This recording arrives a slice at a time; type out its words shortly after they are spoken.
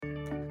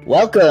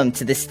Welcome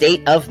to the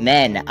State of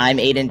Men. I'm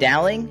Aydian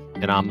Dowling.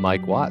 And I'm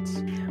Mike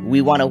Watts.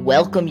 We want to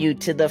welcome you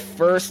to the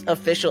first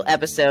official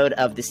episode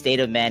of the State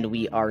of Men.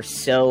 We are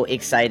so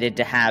excited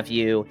to have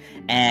you.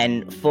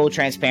 And full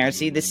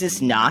transparency, this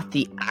is not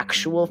the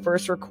actual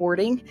first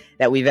recording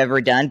that we've ever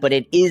done, but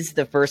it is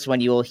the first one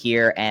you will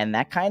hear. And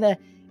that kind of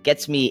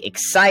gets me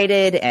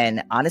excited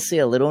and honestly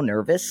a little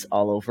nervous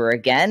all over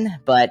again.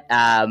 But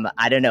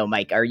I don't know,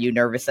 Mike, are you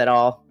nervous at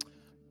all?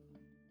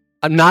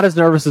 I'm not as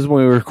nervous as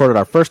when we recorded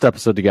our first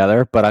episode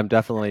together, but I'm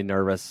definitely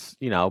nervous,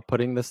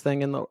 putting this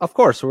thing in. Of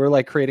course, we're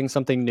like creating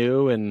something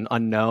new and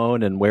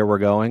unknown and where we're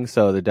going.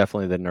 So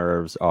definitely the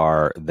nerves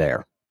are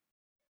there.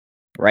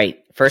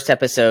 Right. First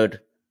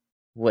episode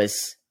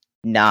was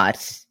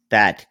not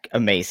that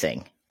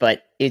amazing,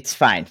 but it's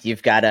fine.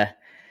 You've got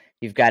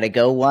to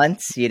go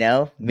once,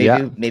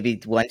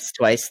 maybe once,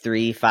 twice,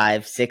 3,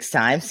 5, 6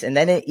 times, and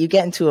then you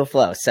get into a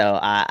flow. So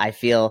I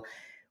feel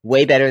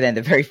way better than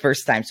the very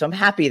first time. So I'm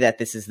happy that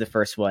this is the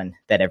first one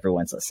that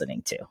everyone's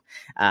listening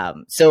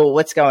to. So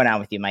what's going on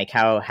with you, Mike?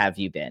 How have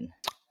you been?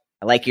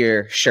 I like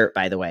your shirt,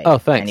 by the way. Oh,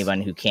 thanks.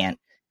 Everyone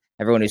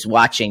who's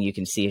watching, you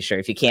can see a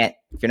shirt. If you're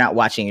not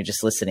watching, you're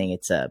just listening.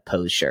 It's a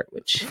Pose shirt,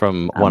 which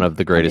from one of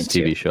the greatest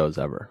TV shows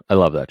ever. I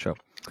love that show.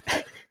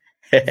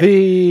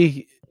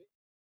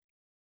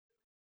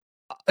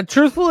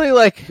 Truthfully,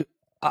 like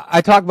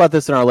I talk about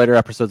this in our later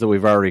episodes that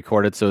we've already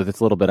recorded, so it's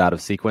a little bit out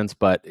of sequence,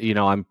 but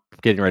I'm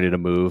getting ready to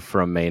move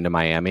from Maine to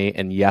Miami,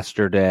 and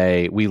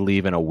yesterday we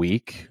leave in a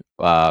week.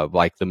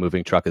 Like the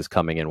moving truck is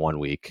coming in 1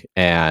 week,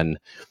 and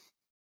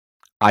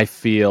I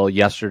feel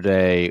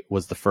yesterday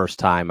was the first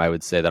time I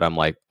would say that I'm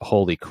like,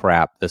 holy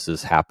crap, this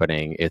is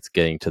happening. It's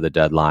getting to the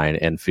deadline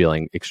and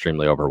feeling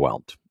extremely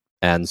overwhelmed.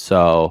 And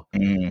so,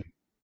 and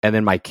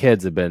then my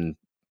kids have been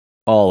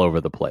all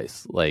over the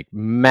place, like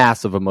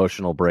massive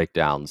emotional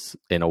breakdowns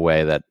in a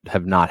way that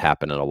have not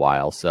happened in a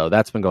while. So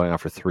that's been going on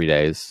for 3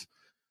 days.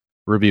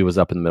 Ruby was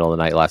up in the middle of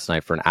the night last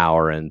night for an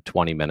hour and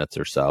 20 minutes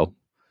or so.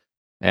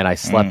 And I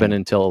slept in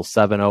until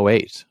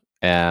 7:08.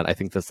 And I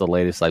think that's the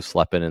latest I've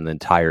slept in the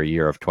entire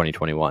year of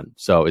 2021.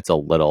 So it's a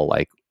little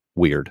like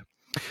weird.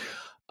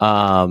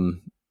 I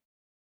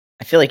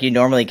feel like you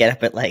normally get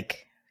up at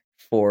like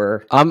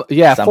 4.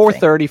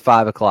 4:30,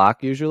 5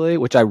 o'clock usually,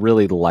 which I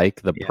really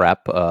like the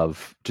prep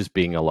of just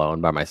being alone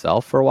by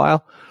myself for a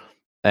while.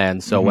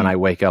 And so when I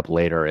wake up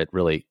later, it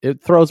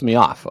throws me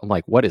off. I'm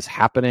like, what is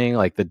happening?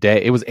 Like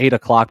it was 8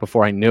 o'clock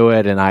before I knew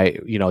it. And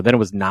then it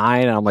was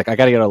 9 and I'm like, I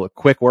got to get a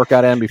quick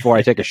workout in before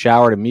I take a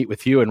shower to meet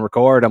with you and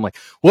record. I'm like,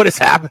 what is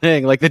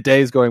happening? Like the day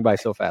is going by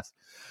so fast.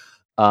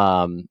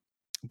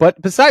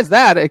 But besides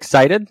that,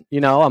 excited,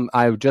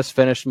 I just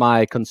finished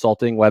my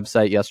consulting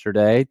website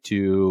yesterday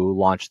to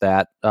launch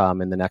that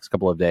in the next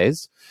couple of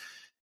days.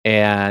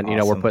 And,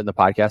 Awesome. We're putting the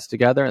podcast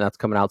together and that's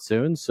coming out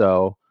soon.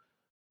 So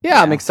yeah,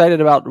 I'm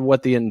excited about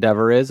what the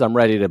endeavor is. I'm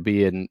ready to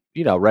be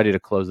ready to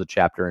close the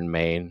chapter in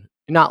Maine.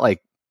 Not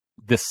like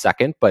this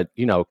second, but,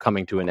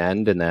 coming to an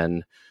end and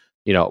then,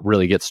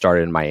 really get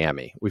started in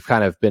Miami. We've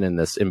kind of been in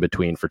this in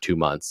between for 2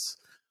 months.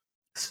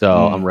 So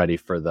I'm ready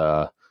for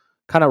the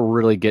kind of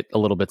really get a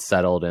little bit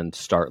settled and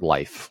start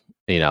life.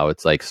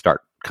 It's like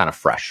start kind of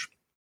fresh.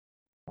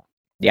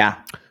 Yeah.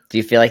 Do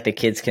you feel like the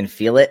kids can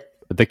feel it?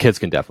 The kids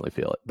can definitely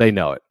feel it. They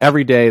know it.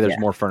 Every day there's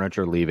more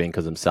furniture leaving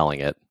because I'm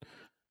selling it.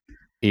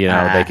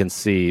 They can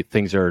see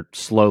things are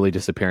slowly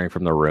disappearing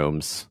from the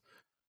rooms.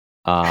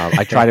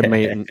 I try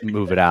to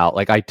move it out.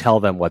 Like I tell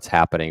them what's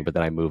happening, but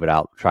then I move it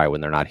out, try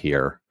when they're not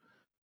here.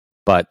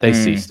 But they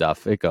see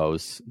stuff. It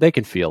goes. They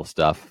can feel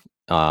stuff.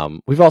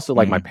 We've also,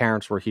 like my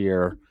parents were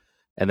here,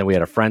 and then we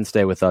had a friend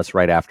stay with us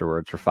right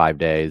afterwards for 5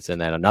 days,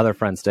 and then another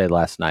friend stayed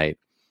last night.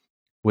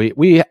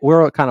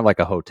 We're kind of like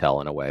a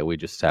hotel in a way. We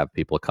just have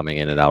people coming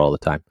in and out all the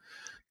time.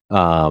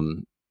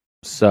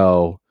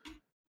 So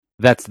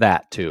that's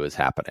that too is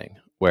happening.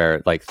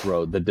 Where like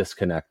throw the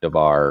disconnect of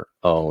our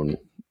own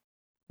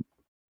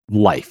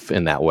life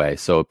in that way.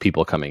 So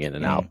people coming in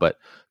and out, but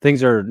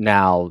things are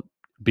now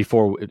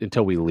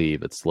until we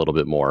leave, it's a little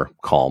bit more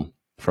calm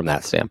from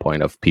that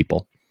standpoint of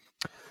people.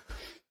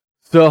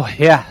 So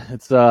yeah,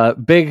 it's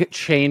big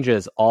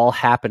changes all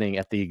happening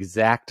at the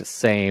exact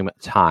same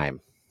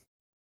time.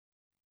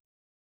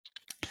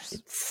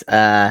 It's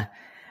I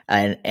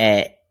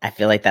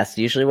feel like that's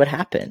usually what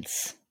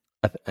happens.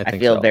 I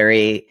feel so.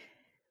 Very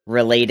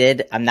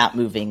related. I'm not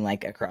moving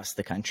like across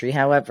the country,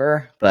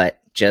 however, but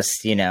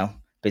just,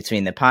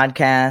 between the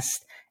podcast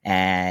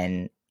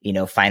and,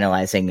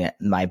 finalizing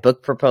my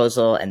book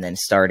proposal and then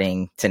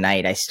starting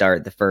tonight, I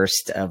start the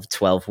first of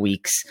 12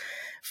 weeks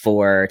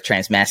for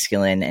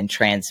transmasculine and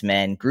trans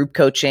men group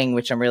coaching,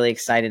 which I'm really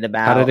excited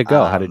about. How did it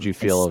go? How did you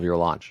feel of your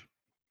launch?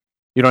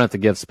 You don't have to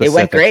give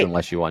specifics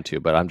unless you want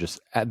to, but I'm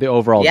just the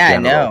overall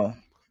general. No.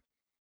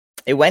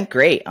 It went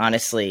great,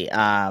 honestly.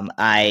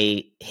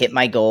 I hit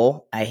my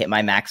goal. I hit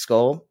my max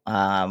goal,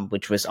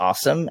 which was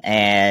awesome.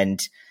 And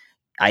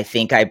I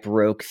think I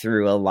broke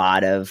through a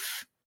lot of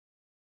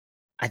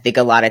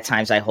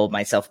times I hold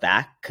myself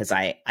back because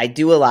I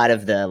do a lot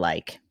of the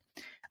like,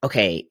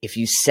 okay, if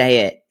you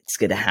say it it's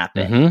going to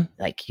happen.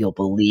 Like, you'll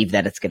believe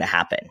that it's going to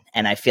happen.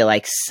 And I feel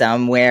like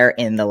somewhere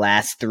in the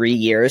last 3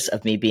 years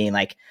of me being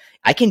like,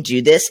 I can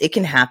do this, it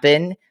can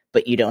happen,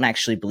 but you don't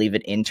actually believe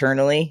it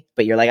internally,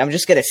 but you're like, I'm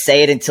just going to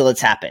say it until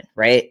it's happened.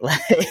 Right.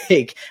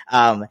 Like,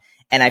 and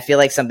I feel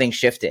like something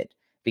shifted,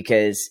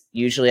 because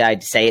usually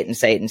I'd say it and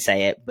say it and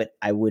say it, but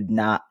I would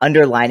not,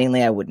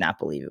 underliningly, I would not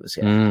believe it was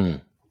going to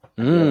happen.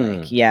 I'd be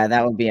like, yeah,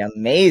 that would be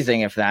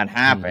amazing if that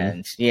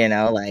happened, you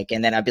know, like,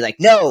 and then I'd be like,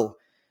 no,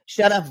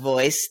 shut up,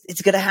 voice.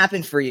 It's going to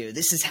happen for you.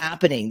 This is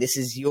happening. This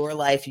is your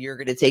life. You're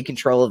going to take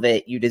control of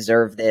it. You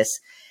deserve this.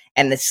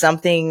 And it's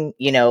something,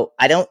 you know,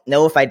 I don't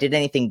know if I did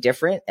anything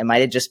different. It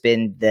might've just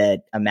been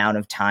the amount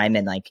of time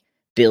and like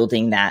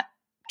building that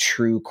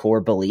true core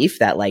belief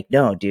that like,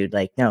 no, dude,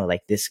 like, no,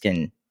 like this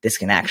can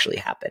actually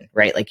happen,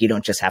 right? Like, you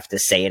don't just have to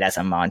say it as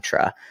a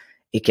mantra.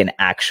 It can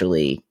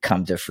actually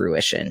come to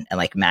fruition and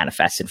like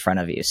manifest in front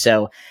of you.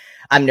 So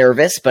I'm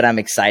nervous, but I'm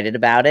excited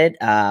about it.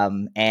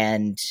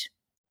 And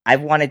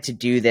I've wanted to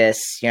do this.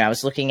 You know, I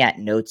was looking at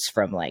notes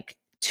from like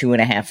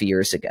 2.5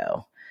 years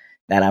ago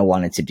that I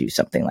wanted to do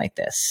something like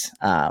this.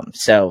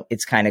 So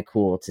it's kind of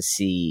cool to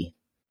see,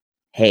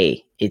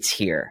 hey, it's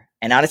here.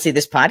 And honestly,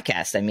 this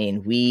podcast, I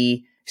mean,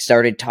 we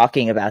started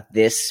talking about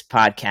this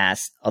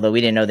podcast, although we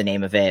didn't know the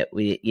name of it,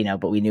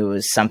 but we knew it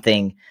was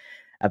something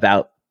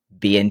about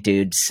being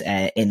dudes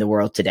in the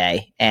world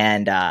today.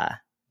 And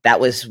that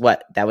was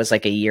like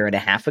 1.5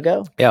 years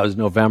ago. Yeah, it was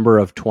November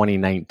of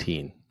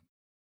 2019.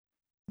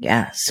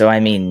 Yeah. So, I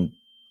mean,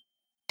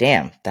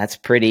 damn, that's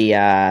pretty,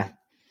 I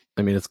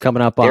mean, it's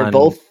coming up on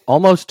both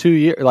almost 2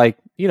 years, like,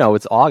 you know,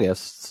 it's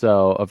August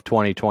of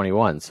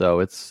 2021. So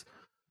it's,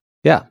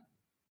 yeah.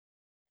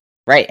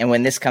 Right. And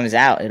when this comes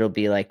out, it'll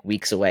be like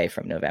weeks away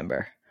from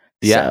November.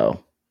 Yeah.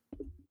 So,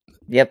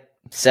 yep.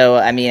 So,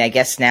 I mean, I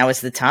guess now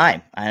is the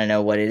time. I don't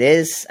know what it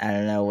is. I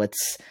don't know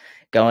what's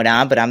going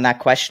on, but I'm not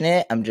questioning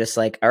it. I'm just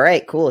like, all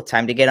right, cool.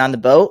 Time to get on the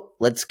boat.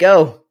 Let's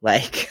go.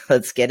 Like,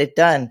 let's get it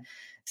done.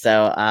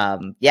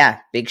 So, yeah,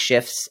 big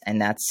shifts. And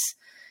that's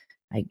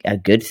a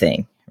good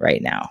thing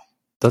right now.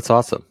 That's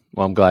awesome.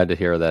 Well, I'm glad to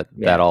hear that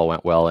that all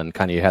went well and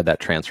kind of you had that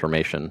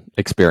transformation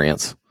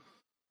experience.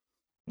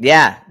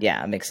 Yeah.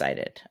 Yeah. I'm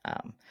excited.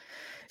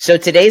 So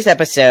today's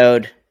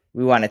episode,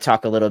 we want to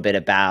talk a little bit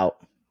about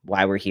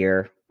why we're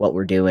here, what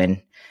we're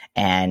doing,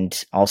 and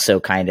also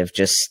kind of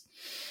just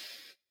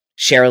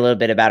share a little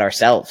bit about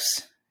ourselves,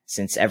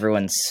 since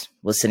everyone's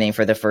listening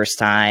for the first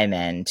time,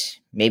 and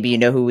maybe you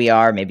know who we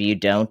are, maybe you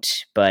don't,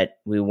 but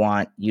we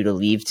want you to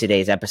leave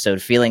today's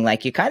episode feeling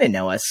like you kind of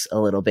know us a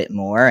little bit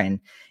more and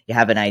you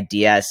have an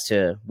idea as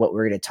to what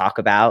we're going to talk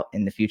about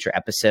in the future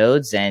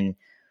episodes and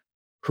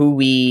who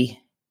we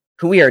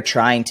are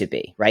trying to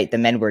be, right? The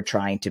men we're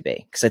trying to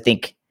be. Because I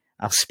think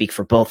I'll speak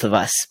for both of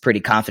us pretty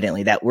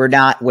confidently that we're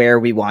not where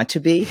we want to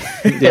be.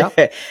 Yeah.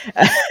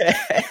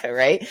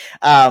 Right.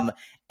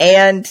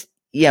 And,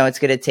 you know, it's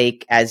going to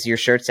take, as your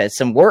shirt says,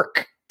 some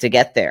work to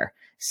get there.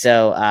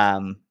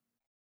 So,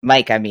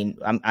 Mike, I mean,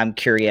 I'm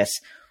curious.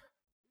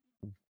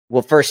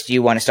 Well, first, do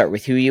you want to start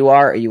with who you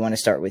are, or you want to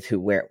start with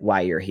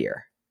why you're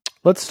here?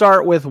 Let's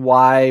start with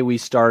why we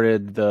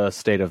started the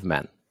State of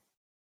Men.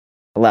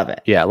 Love it.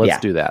 Yeah, let's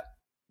do that.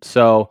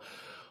 So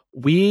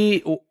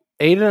Aydian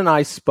and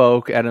I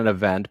spoke at an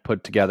event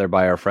put together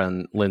by our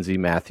friend Lindsay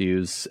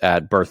Matthews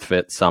at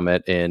BirthFit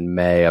Summit in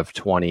May of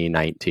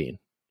 2019.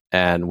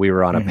 And we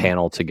were on a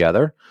panel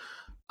together.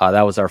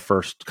 That was our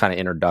first kind of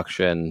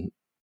introduction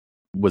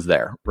was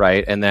there,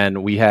 right? And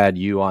then we had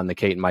you on the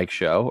Kate and Mike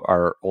show,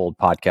 our old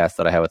podcast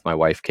that I had with my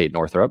wife, Kate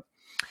Northrup.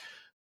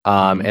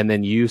 And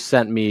then you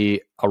sent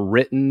me a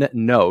written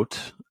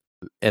note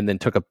and then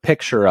took a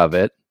picture of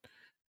it.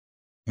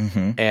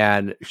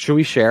 And should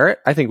we share it?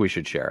 I think we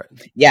should share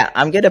it. Yeah,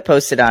 I'm going to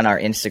post it on our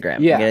Instagram.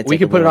 Yeah, we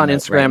can put it on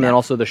Instagram and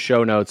also the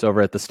show notes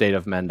over at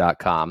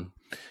thestateofmen.com.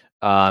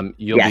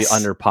 You'll be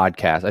under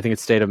podcast. I think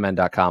it's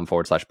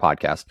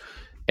stateofmen.com/podcast.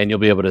 And you'll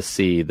be able to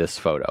see this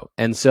photo.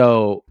 And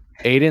so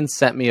Aydian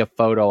sent me a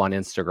photo on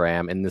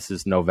Instagram, and this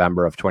is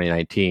November of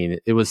 2019.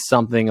 It was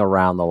something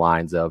around the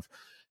lines of,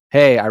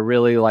 hey, I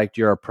really liked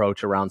your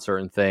approach around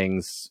certain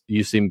things.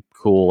 You seem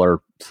cool,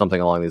 or something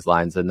along these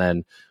lines. And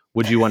then,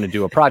 would you want to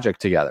do a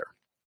project together?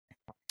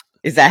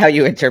 Is that how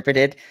you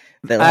interpreted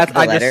the letter?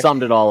 I just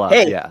summed it all up.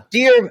 Hey, yeah.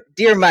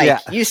 Dear Mike,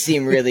 you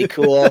seem really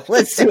cool.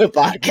 Let's do a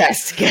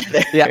podcast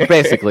together. Yeah,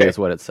 basically is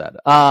what it said.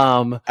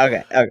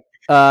 Okay.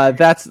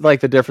 That's like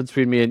the difference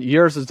between me and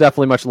yours is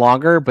definitely much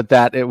longer, but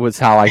it was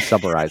how I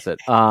summarize it.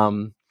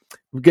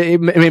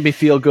 It made me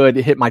feel good.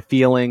 It hit my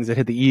feelings. It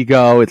hit the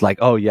ego. It's like,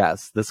 oh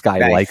yes, this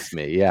guy likes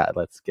me. Yeah,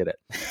 let's get it.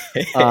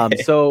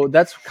 So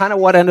that's kind of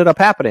what ended up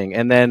happening.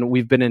 And then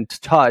we've been in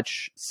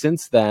touch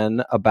since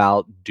then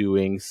about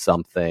doing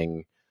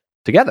something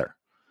together.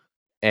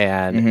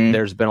 And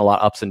there's been a lot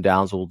of ups and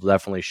downs. We'll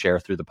definitely share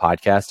through the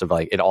podcast of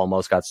like, it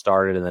almost got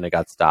started and then it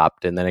got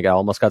stopped. And then it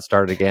almost got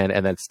started again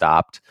and then it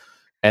stopped.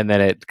 And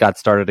then it got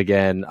started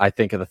again, I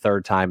think, the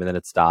third time, and then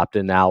it stopped.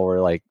 And now we're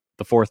like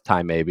the fourth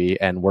time maybe,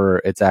 and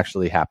it's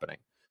actually happening.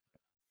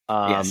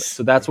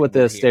 So that's what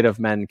the State of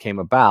Men came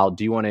about.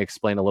 Do you want to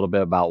explain a little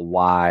bit about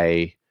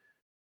why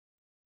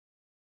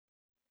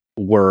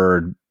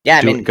were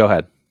go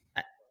ahead.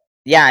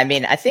 Yeah, I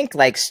mean, I think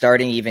like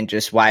starting even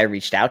just why I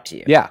reached out to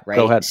you. Yeah, right.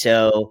 Go ahead.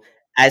 So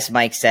as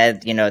Mike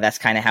said, that's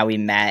kind of how we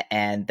met,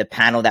 and the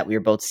panel that we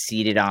were both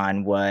seated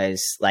on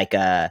was like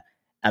a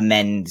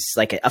men's,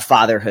 like a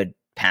fatherhood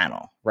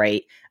panel,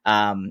 right?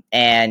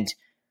 And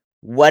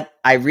what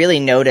I really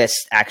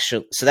noticed,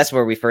 actually, so that's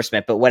where we first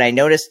met. But what I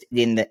noticed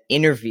in the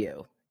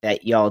interview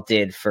that y'all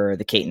did for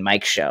the Kate and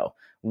Mike show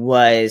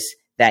was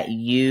that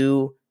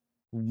you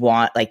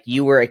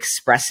were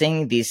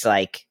expressing these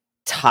like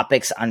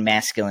topics on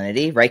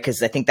masculinity, right?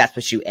 Because I think that's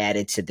what you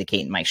added to the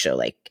Kate and Mike show.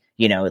 Like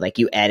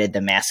you added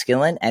the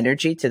masculine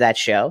energy to that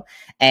show.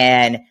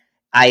 And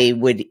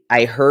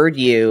I heard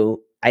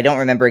you, I don't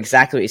remember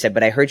exactly what you said,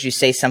 but I heard you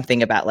say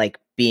something about like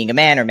being a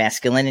man or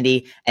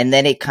masculinity. And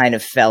then it kind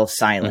of fell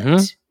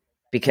silent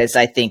because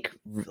I think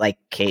like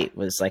Kate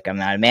was like, I'm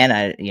not a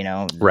man.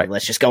 Right.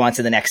 Let's just go on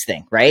to the next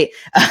thing. Right.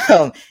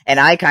 And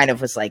I kind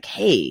of was like,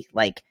 hey,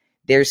 like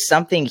there's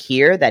something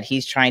here that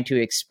he's trying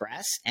to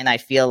express. And I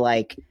feel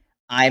like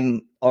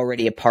I'm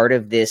already a part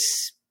of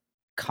this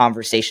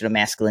conversation of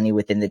masculinity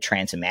within the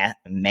trans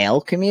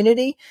male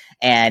community.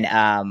 And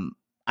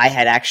I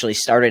had actually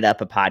started up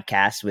a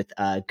podcast with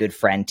a good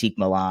friend, Teek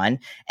Milan.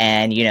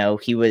 And,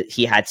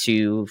 he had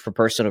to, for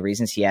personal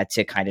reasons, he had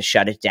to kind of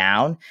shut it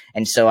down.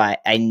 And so I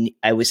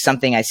was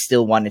something I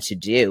still wanted to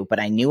do, but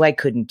I knew I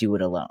couldn't do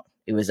it alone.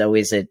 It was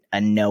always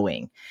a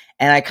knowing.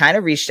 And I kind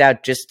of reached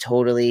out just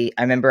totally.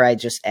 I remember I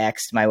just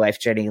asked my wife,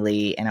 Jenny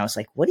Lee, and I was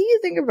like, what do you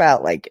think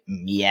about like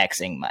me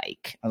Xing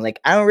Mike? I'm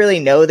like, I don't really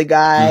know the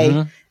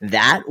guy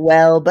that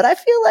well, but I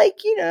feel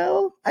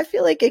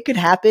like it could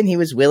happen. He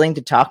was willing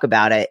to talk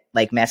about it,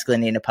 like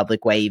masculinity in a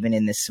public way, even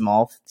in this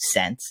small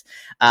sense.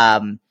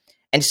 And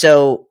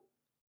so,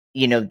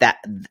 that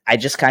I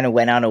just kind of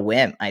went on a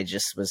whim. I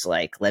just was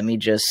like, let me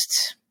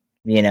just,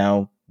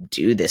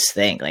 do this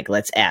thing. Like,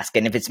 let's ask.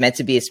 And if it's meant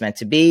to be, it's meant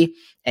to be.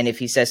 And if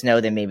he says no,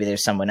 then maybe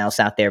there's someone else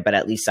out there, but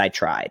at least I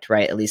tried,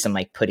 right? At least I'm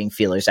like putting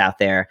feelers out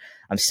there.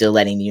 I'm still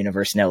letting the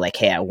universe know like,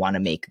 hey, I want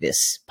to make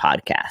this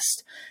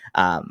podcast.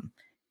 And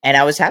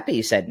I was happy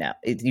you said no.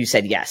 You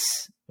said yes.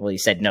 Well, you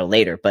said no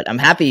later, but I'm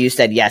happy you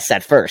said yes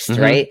at first.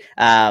 Right.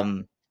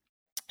 And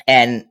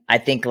I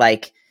think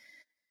like,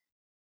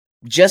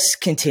 just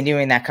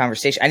continuing that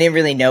conversation. I didn't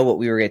really know what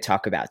we were going to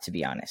talk about, to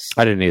be honest.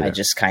 I didn't either. I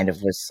just kind of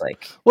was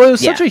like, well, it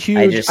was such a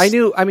huge,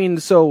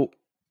 so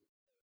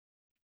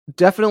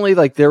definitely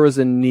like there was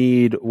a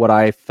need, what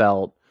I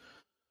felt,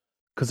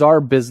 because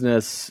our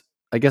business,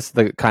 I guess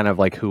the kind of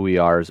like who we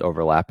are is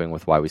overlapping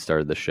with why we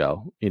started the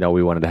show.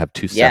 We wanted to have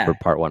two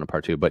separate part one and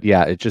part two, but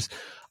yeah, it's just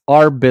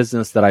our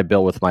business that I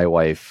built with my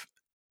wife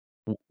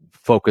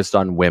focused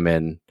on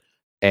women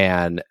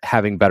and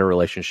having better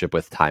relationship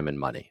with time and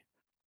money.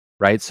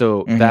 Right.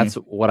 So that's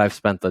what I've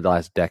spent the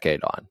last decade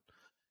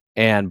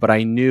on. But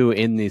I knew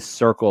in these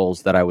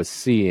circles that I was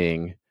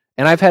seeing,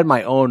 and I've had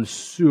my own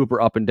super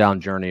up and down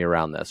journey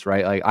around this,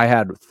 right? Like I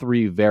had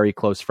 3 very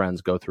close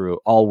friends go through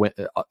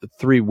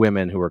 3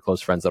 women who were close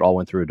friends that all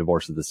went through a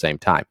divorce at the same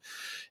time.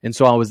 And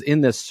so I was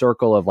in this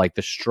circle of like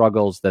the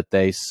struggles that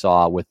they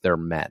saw with their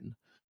men.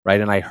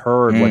 Right. And I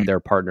heard what their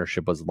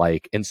partnership was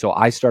like. And so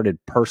I started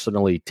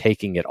personally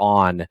taking it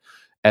on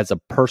as a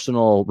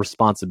personal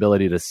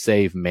responsibility to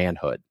save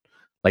manhood.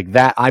 Like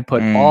that, I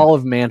put all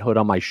of manhood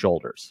on my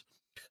shoulders,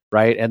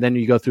 right? And then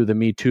you go through the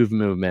Me Too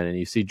movement and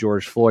you see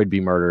George Floyd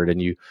be murdered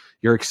and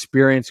you're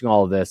experiencing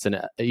all of this.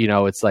 And,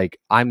 it's like,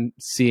 I'm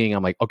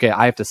like, okay,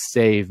 I have to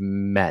save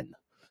men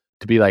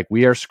to be like,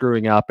 we are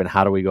screwing up and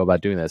how do we go about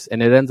doing this?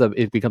 And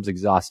it becomes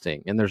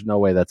exhausting and there's no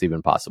way that's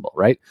even possible,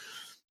 right?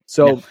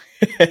 So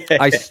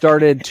I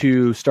started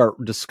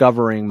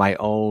discovering my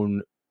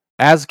own,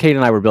 as Kate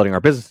and I were building our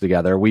business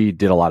together, we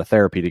did a lot of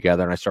therapy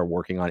together and I started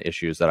working on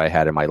issues that I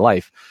had in my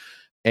life.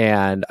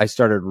 And I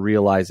started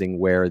realizing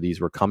where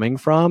these were coming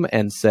from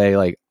and say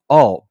like,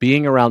 oh,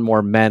 being around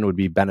more men would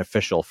be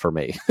beneficial for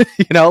me,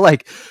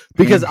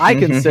 because I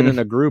can sit in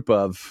a group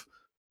of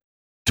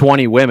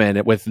 20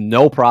 women with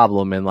no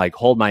problem and like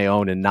hold my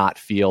own and not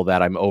feel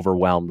that I'm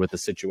overwhelmed with the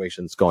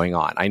situations going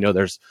on. I know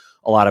there's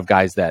a lot of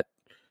guys that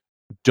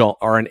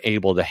aren't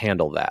able to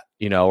handle that,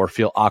 or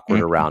feel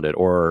awkward around it,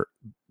 or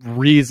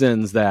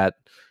reasons that,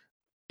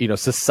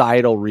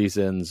 societal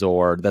reasons,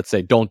 or that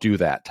say, don't do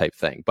that type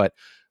thing. But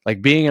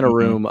like being in a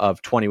room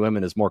of 20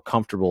 women is more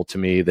comfortable to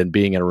me than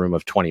being in a room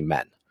of 20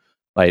 men,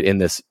 right? In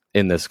this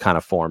kind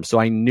of form. So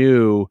I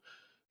knew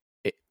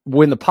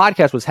when the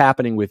podcast was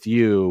happening with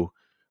you,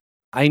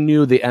 I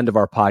knew the end of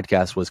our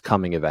podcast was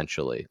coming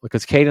eventually,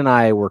 because Kate and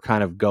I were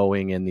kind of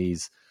going in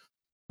these,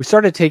 we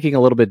started taking a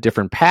little bit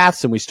different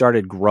paths and we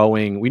started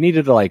growing. We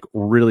needed to like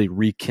really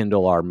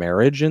rekindle our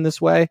marriage in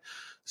this way.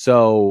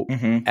 So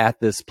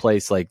at this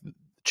place, like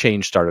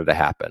change started to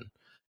happen.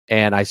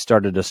 And I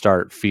started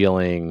to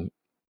feeling,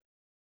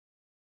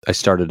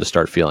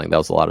 that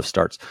was a lot of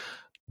starts,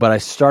 but I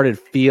started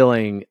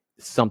feeling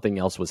something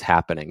else was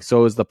happening. So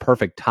it was the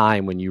perfect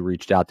time when you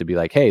reached out to be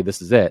like, hey, this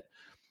is it.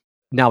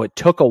 now it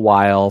took a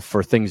while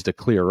for things to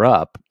clear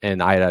up,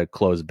 and I had to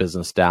close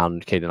business down.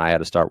 Kate and I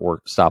had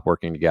to stop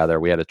working together.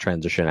 We had to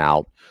transition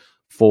out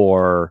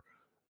for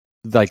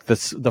like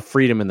the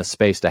freedom and the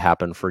space to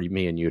happen for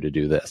me and you to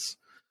do this.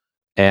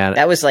 And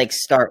that was like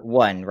start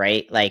one,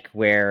 right? Like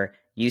where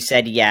you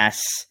said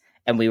yes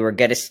and we were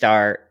going to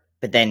start,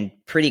 but then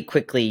pretty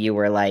quickly you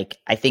were like,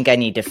 I think I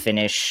need to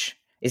finish.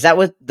 Is that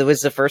what was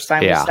the first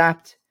time we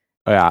stopped?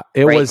 Yeah,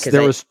 it right? was.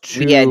 There was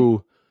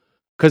two.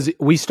 Because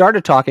we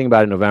started talking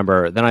about it in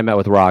November. Then I met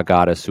with Raw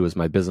Goddess, who was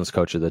my business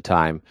coach at the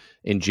time,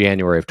 in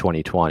January of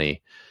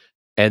 2020.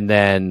 And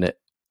then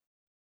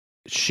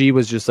she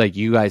was just like,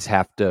 you guys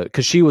have to,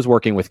 because she was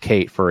working with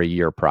Kate for a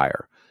year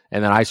prior.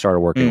 And then I started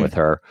working with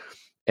her.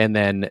 And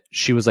then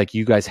she was like,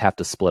 you guys have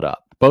to split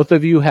up. Both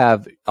of you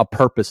have a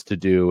purpose to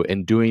do,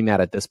 and doing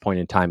that at this point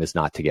in time is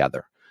not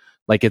together.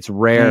 Like, it's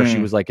rare. She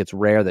was like, it's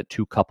rare that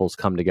two couples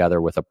come together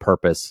with a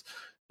purpose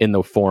in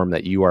the form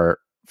that you are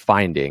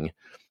finding.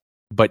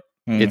 But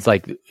it's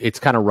like, it's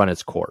kind of run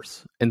its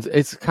course. And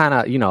it's kind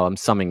of, I'm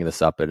summing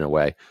this up in a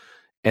way.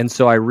 And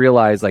so I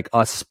realized, like,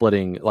 us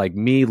splitting, like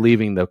me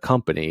leaving the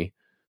company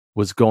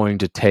was going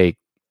to take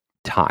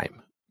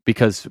time,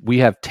 because we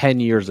have 10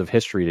 years of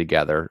history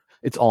together.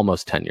 It's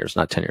almost 10 years,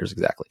 not 10 years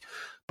exactly,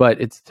 but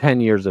it's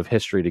 10 years of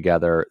history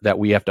together that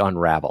we have to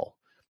unravel.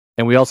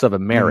 And we also have a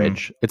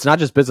marriage. It's not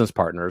just business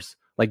partners.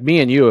 Like me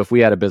and you, if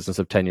we had a business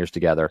of 10 years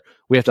together,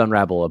 we have to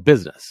unravel a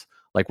business.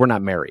 Like, we're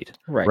not married,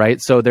 right?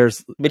 So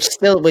which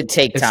still would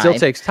take time. It still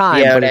takes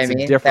time, but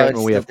it's different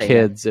when we have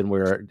kids and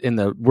we're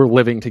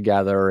living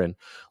together, and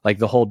like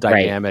the whole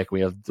dynamic,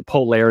 we have the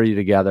polarity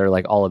together,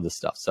 like all of this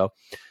stuff. So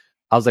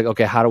I was like,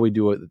 okay, how do we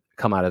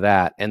come out of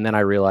that? And then I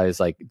realized,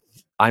 like,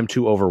 I'm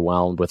too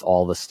overwhelmed with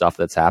all the stuff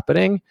that's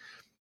happening.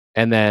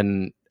 And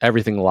then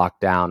everything locked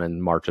down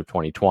in March of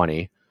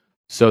 2020.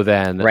 So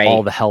then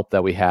all the help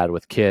that we had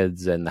with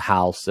kids and the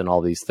house and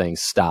all these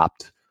things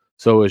stopped.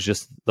 So it was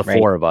just the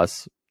four of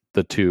us,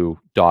 the two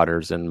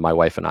daughters and my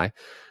wife and I.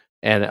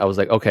 And I was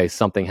like, okay,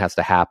 something has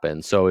to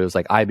happen. So it was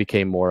like, I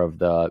became more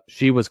of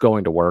she was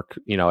going to work,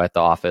 at the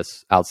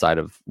office outside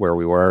of where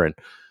we were. And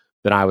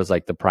then I was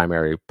like the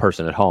primary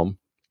person at home.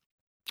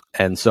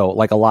 And so,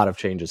 like, a lot of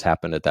changes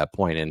happened at that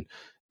point, and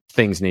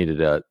things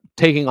needed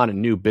taking on a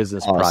new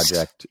business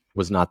project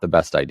was not the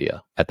best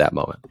idea at that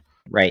moment.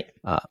 Right.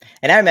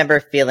 And I remember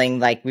feeling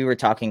like we were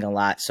talking a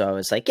lot. So I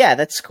was like, yeah,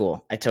 that's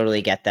cool. I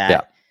totally get that.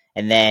 Yeah.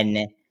 And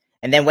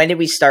then when did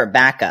we start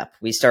back up?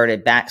 We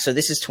started back. So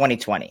this is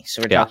 2020.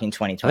 So we're talking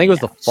 2020. I think it was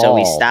the fall so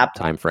we stopped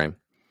time frame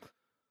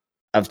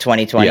of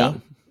 2020. Yeah.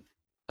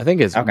 I think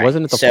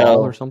wasn't it the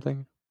fall or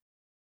something?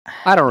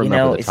 I don't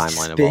remember the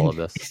timeline of all of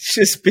this. It's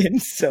just been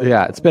so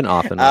long. It's been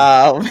off and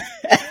on.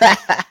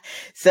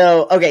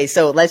 So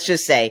let's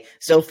just say,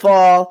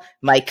 fall,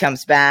 Mike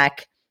comes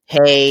back.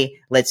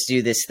 Hey, let's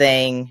do this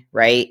thing,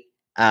 right?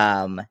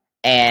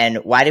 And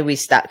why did we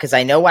stop? Because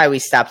I know why we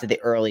stopped at the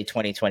early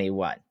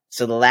 2021.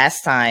 So the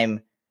last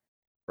time,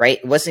 right?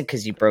 It wasn't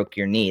because you broke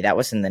your knee. That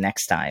wasn't the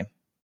next time.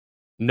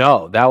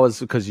 No, that was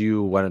because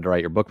you wanted to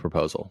write your book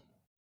proposal.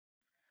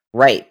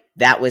 Right.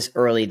 That was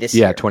early this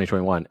year. Yeah,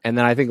 2021. And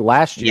then I think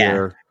last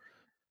year,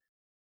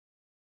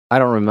 I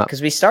don't remember.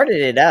 Because we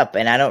started it up,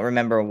 and I don't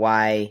remember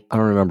why. I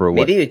don't remember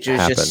what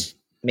happened.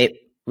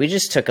 We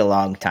just took a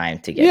long time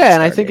to get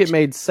and I think it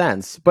made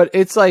sense. But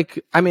it's like,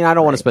 I mean, I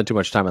don't want to spend too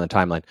much time on the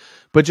timeline.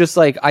 But just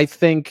like, I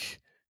think,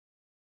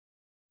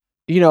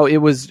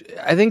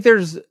 I think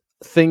there's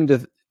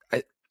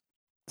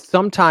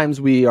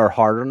sometimes we are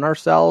hard on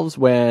ourselves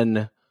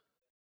when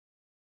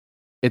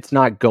it's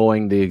not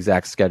going the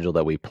exact schedule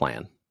that we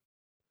plan.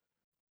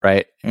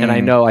 Right. And I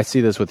know I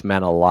see this with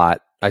men a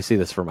lot. I see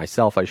this for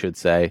myself, I should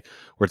say,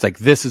 where it's like,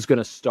 this is going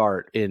to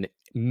start in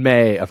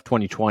May of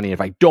 2020. If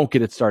I don't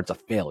get it started,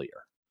 it's a failure.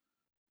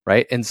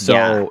 Right. And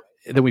so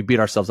then we beat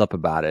ourselves up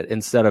about it,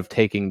 instead of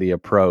taking the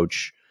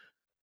approach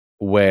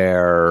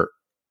where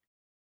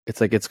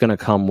it's like, it's going to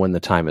come when the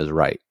time is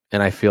right.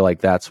 And I feel like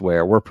that's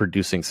where we're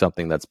producing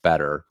something that's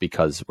better,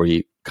 because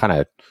we're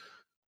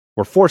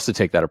forced to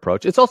take that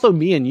approach. It's also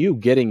me and you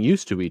getting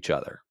used to each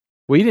other.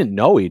 We didn't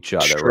know each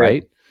other,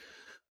 right?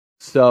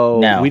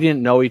 So we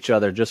didn't know each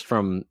other just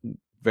from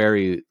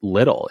very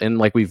little. And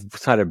like, we've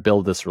tried to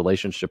build this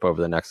relationship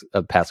over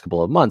the past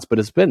couple of months, but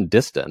it's been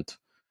distant.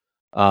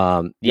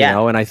 And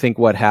I think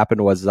what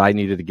happened was I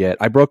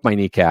broke my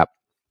kneecap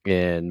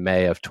in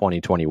May of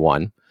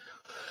 2021.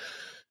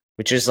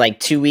 Which was like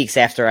 2 weeks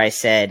after I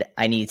said,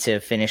 I need to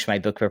finish my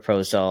book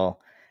proposal,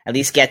 at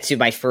least get to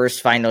my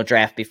first final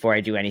draft before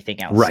I do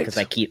anything else. Right. Because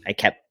I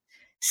kept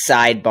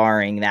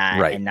sidebarring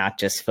that and not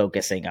just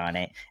focusing on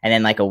it. And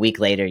then like a week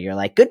later, you're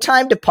like, good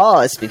time to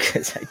pause,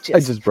 because I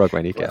just broke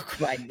my kneecap.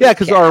 Yeah,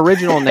 because our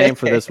original name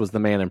for this was the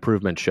Man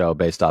Improvement Show,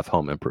 based off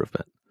home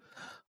improvement.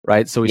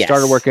 Right. So we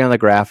started working on the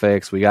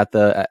graphics. We got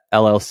the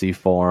LLC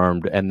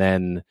formed, and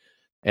then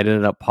it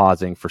ended up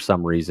pausing for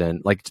some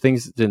reason. Like,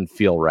 things didn't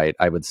feel right,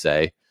 I would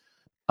say.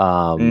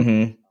 Now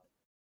I'm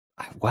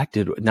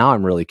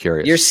really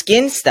curious. Your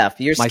skin stuff.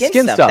 My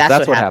skin stuff.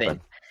 That's what happened.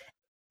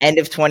 End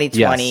of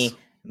 2020.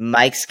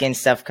 Mike's skin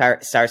stuff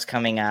starts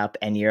coming up,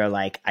 and you're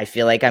like, I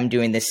feel like I'm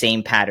doing the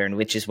same pattern,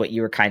 which is what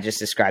you were kind of just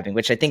describing,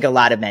 which I think a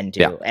lot of men do.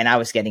 Yeah. And I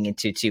was getting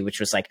into too, which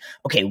was like,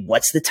 okay,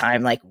 what's the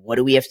time? Like, what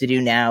do we have to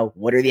do now?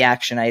 What are the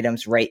action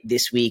items right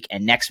this week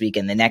and next week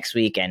and the next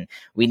week? And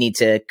we need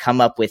to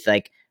come up with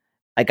like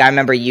I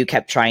remember you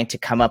kept trying to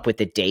come up with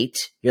a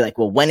date. You're like,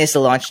 well, when is the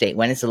launch date?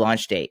 When is the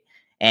launch date?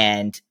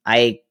 And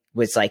I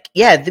was like,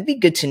 yeah, it'd be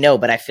good to know,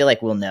 but I feel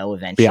like we'll know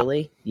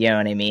eventually. Yeah. You know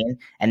what I mean?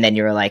 And then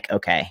you were like,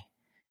 okay,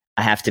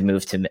 I have to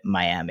move to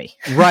Miami.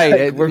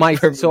 Right.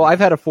 So I've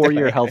had a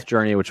 4-year health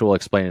journey, which we'll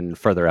explain in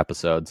further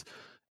episodes.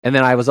 And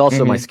then I was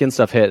also, my skin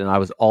stuff hit, and I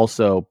was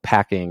also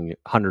packing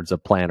hundreds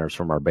of planners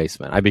from our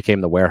basement. I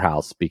became the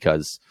warehouse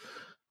because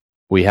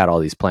we had all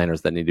these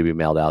planners that needed to be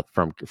mailed out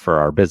for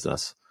our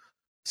business.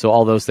 So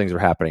all those things were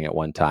happening at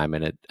one time,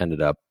 and it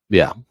ended up,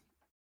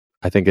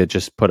 I think it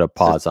just put a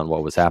pause on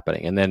what was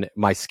happening. And then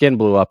my skin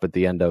blew up at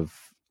the end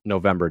of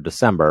November,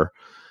 December.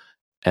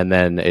 And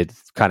then it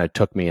kind of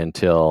took me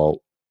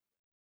until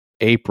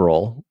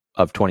April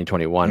of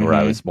 2021 where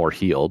I was more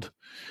healed.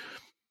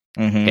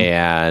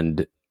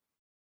 And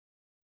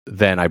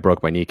then I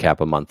broke my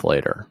kneecap a month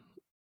later.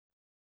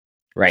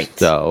 Right.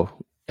 So,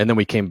 and then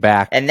we came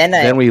back, and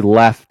then we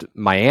left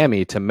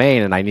Miami to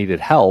Maine, and I needed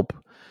help.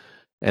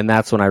 And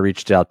that's when I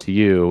reached out to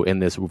you in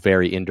this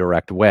very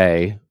indirect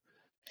way.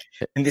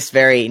 In this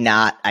very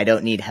I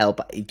don't need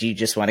help. Do you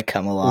just want to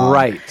come along?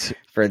 Right.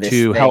 For this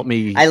to thing? Help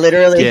me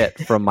get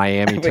from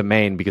Miami to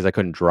Maine because I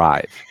couldn't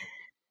drive.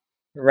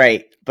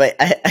 Right. But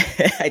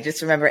I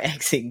just remember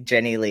asking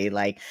Jenny Lee,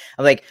 like,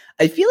 I'm like,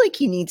 I feel like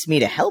he needs me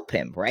to help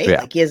him, right?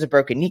 Yeah. Like he has a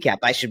broken kneecap.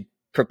 I should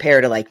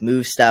prepare to like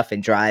move stuff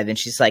and drive. And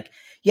she's like,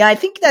 yeah, I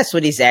think that's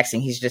what he's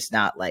asking. He's just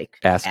not like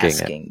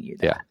asking you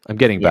that. Yeah. I'm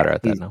getting better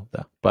at that now,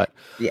 though. But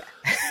yeah.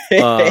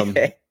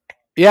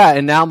 Yeah,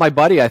 and now my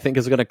buddy, I think,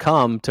 is going to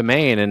come to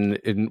Maine, and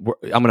I'm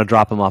going to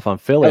drop him off on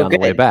Philly on the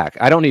way back.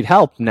 I don't need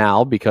help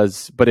now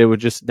but it would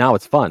just, now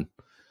it's fun.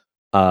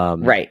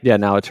 Right. Yeah,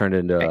 now it turned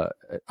into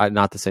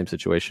not the same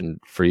situation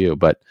for you,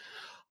 but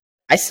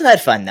I still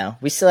had fun though.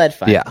 We still had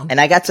fun. Yeah.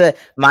 And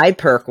my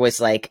perk was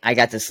like, I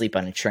got to sleep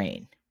on a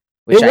train,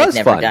 which I'd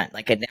never done.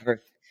 Like I'd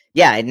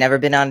never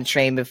been on a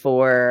train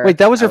before. Wait,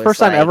 that was your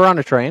first time ever on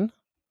a train?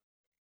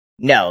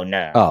 No.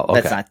 Oh,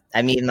 okay. That's not.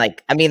 I mean,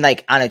 like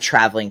on a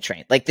traveling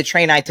train. Like the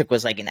train I took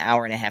was like an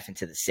hour and a half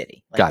into the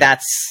city. Like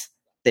that's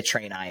the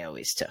train I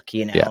always took.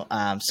 You know.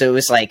 Yeah. So it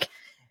was like,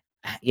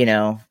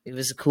 it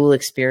was a cool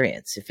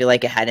experience. I feel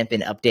like it hadn't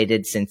been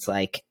updated since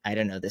like I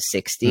don't know the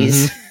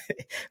 60s,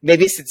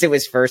 maybe since it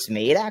was first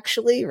made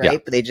actually, right? Yeah.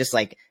 But they just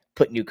like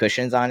put new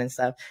cushions on and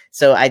stuff.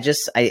 So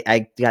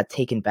I got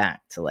taken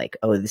back to like,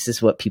 oh, this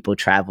is what people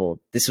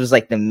traveled. This was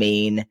like the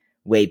main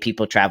way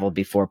people traveled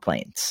before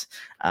planes.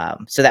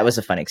 So that was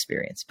a fun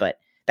experience, but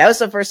that was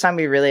the first time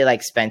we really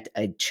like spent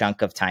a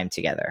chunk of time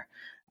together.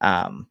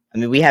 I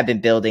mean, we had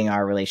been building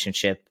our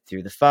relationship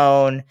through the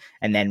phone,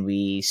 and then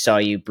we saw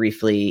you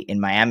briefly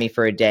in Miami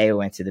for a day. We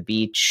went to the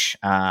beach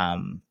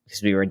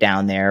because we were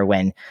down there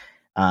when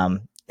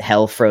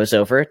hell froze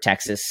over.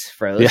 Texas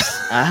froze,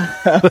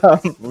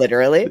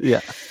 literally.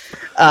 Yeah.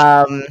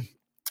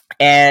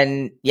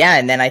 And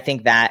then I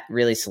think that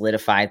really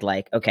solidified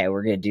like, okay,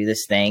 we're going to do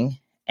this thing.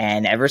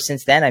 And ever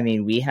since then, I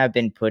mean, we have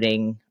been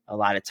putting a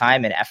lot of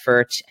time and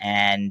effort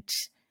and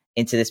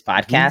into this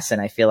podcast. And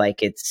I feel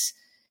like it's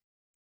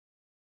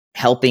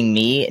helping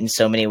me in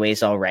so many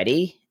ways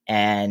already.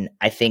 And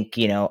I think,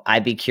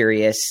 I'd be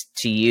curious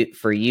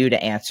for you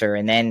to answer,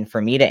 and then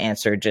for me to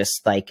answer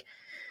just like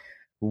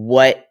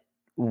why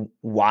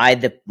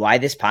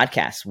this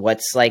podcast?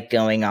 What's like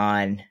going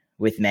on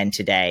with men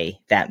today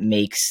that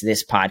makes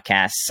this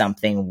podcast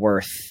something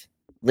worth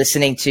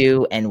listening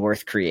to and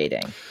worth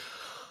creating?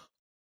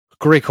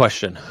 Great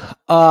question.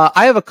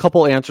 I have a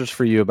couple answers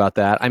for you about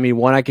that. I mean,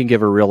 one, I can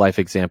give a real life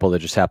example that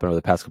just happened over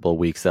the past couple of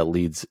weeks that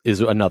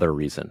is another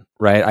reason,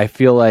 right? I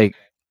feel like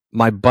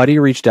my buddy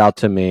reached out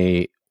to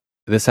me.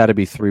 This had to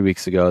be 3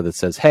 weeks ago that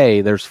says,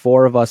 hey, there's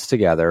 4 of us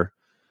together.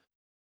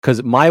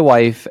 Because my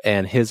wife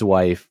and his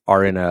wife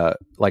are in a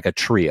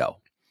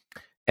trio,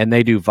 and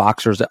they do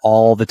Voxers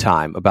all the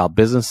time about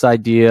business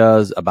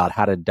ideas, about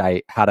how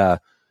to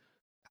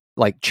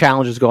like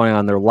challenges going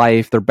on in their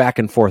life. They're back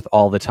and forth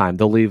all the time.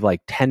 They'll leave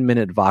like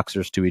 10-minute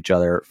Voxers to each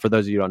other. For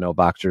those of you who don't know,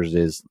 Voxers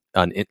is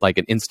an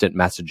instant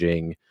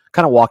messaging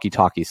kind of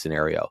walkie-talkie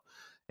scenario,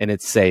 and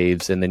it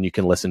saves, and then you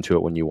can listen to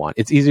it when you want.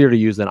 It's easier to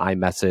use than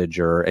iMessage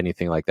or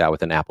anything like that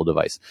with an Apple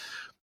device.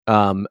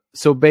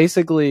 So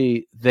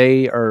basically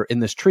they are in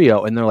this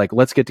trio, and they're like,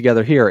 let's get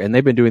together here. And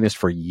they've been doing this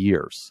for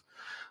years.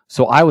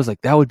 So I was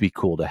like, that would be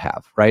cool to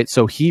have. Right.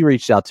 So he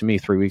reached out to me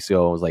 3 weeks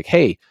ago and was like,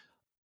 hey,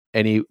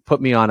 and he put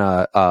me on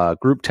a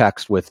group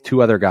text with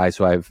 2 other guys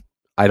who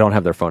I don't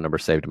have their phone number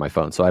saved in my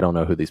phone, so I don't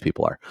know who these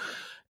people are.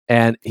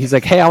 And he's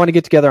like, hey, I want to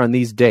get together on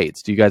these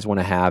dates. Do you guys want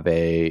to have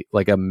a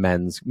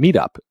men's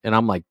meetup? And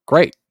I'm like,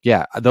 great.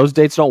 Yeah, those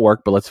dates don't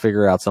work, but let's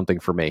figure out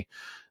something for me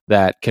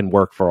that can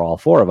work for all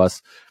 4 of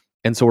us.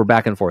 And so we're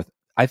back and forth.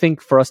 I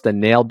think for us to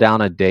nail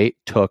down a date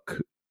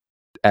took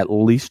at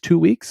least 2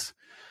 weeks,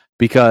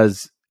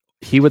 because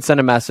he would send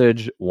a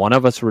message, one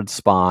of us would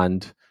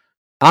respond.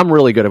 I'm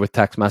really good with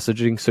text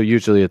messaging, so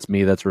usually it's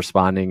me that's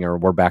responding or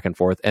we're back and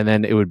forth, and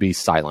then it would be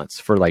silence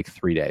for like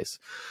 3 days.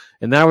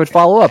 And then I would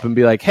follow up and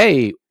be like,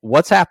 hey,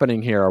 what's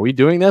happening here? Are we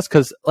doing this?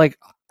 Because like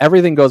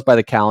everything goes by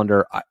the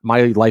calendar.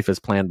 My life is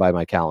planned by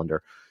my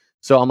calendar.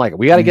 So I'm like,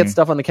 we got to get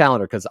stuff on the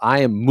calendar because I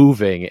am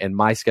moving and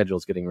my schedule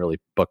is getting really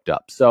booked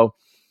up. So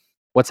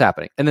what's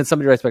happening? And then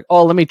somebody writes back,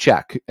 oh, let me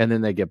check. And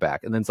then they get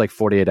back. And then it's like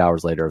 48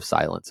 hours later of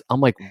silence. I'm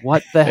like,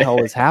 what the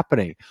hell is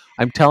happening?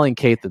 I'm telling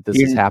Kate that this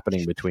is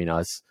happening between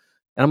us.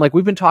 And I'm like,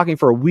 we've been talking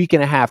for a week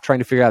and a half trying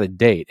to figure out a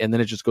date. And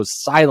then it just goes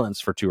silence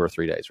for 2 or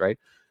 3 days, right?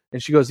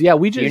 And she goes, yeah,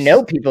 we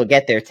just... people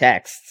get their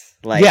texts.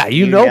 Like, yeah,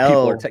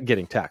 people are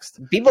getting text.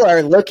 People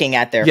are looking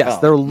at their phone. Yes,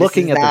 they're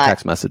looking at their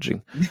text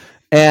messaging.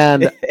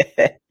 And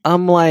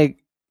I'm like,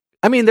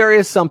 I mean, there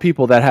is some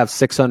people that have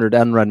 600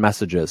 unread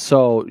messages.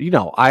 So,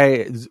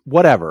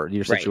 whatever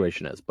your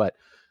situation is, but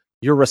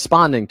you're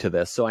responding to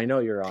this. So I know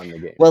you're on the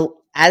game.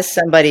 Well, as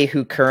somebody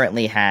who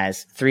currently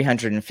has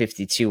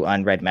 352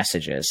 unread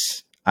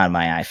messages on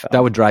my iPhone.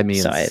 That would drive me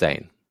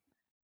insane.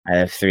 I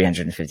have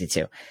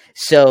 352.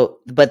 So,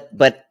 but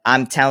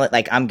I'm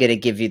I'm going to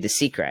give you the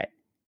secret.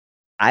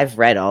 I've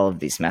read all of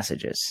these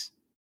messages.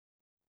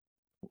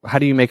 How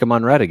do you make them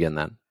unread again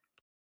then?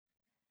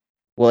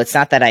 Well, it's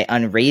not that I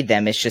unread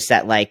them. It's just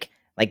that like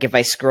if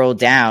I scroll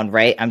down,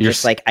 right,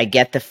 just like, I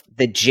get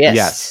the gist.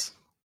 Yes.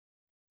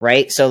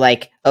 Right. So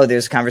like, oh,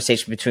 there's a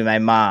conversation between my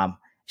mom.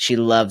 She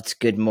loved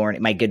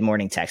my good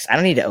morning text. I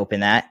don't need to open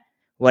that.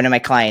 One of my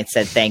clients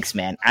said, thanks,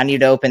 man. I don't need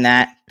to open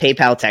that.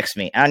 PayPal text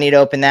me. I don't need to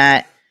open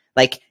that.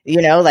 Like,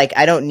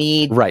 I don't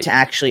need to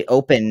actually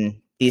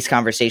open these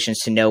conversations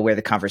to know where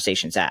the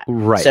conversation's at.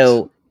 Right.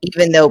 So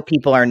even though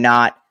people are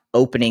not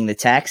opening the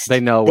text, they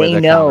know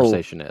where the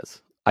conversation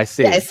is. I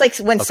see. Yeah, it's like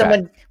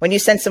when you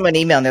send someone an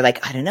email and they're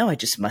like, I don't know, I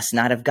just must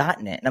not have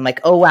gotten it. And I'm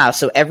like, oh, wow.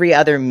 So every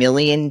other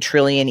million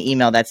trillion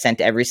email that's sent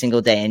every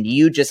single day and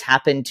you just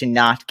happen to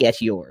not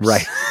get yours.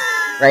 Right.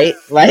 Right.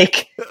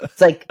 Like,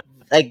 it's like,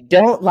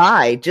 don't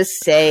lie.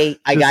 Just say,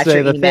 I got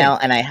your email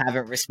and I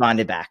haven't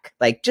responded back.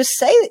 Like, just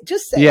say it.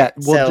 Yeah.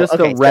 Well,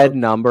 the red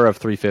number of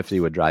 350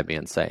 would drive me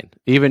insane.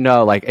 Even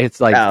though it's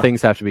like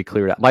things have to be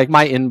cleared out. Like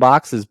my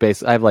inbox is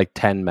basically, I have like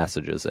 10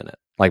 messages in it.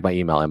 Like my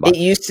email inbox. It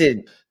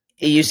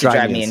used to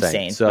drive me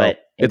insane. So but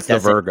it's the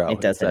Virgo.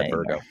 It doesn't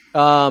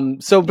Virgo.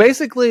 So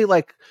basically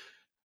like,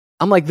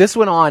 I'm like, this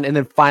went on and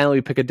then finally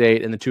we pick a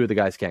date and the two of the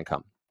guys can't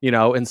come.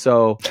 And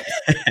so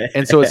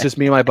it's just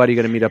me and my buddy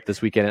going to meet up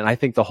this weekend. And I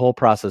think the whole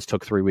process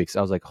took 3 weeks.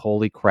 I was like,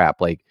 holy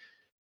crap. Like,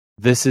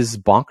 this is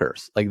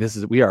bonkers. Like,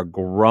 we are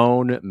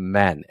grown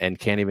men and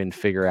can't even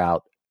figure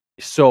out.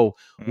 So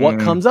what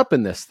comes up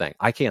in this thing?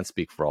 I can't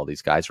speak for all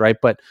these guys, right?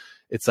 But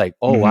it's like,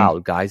 oh, wow,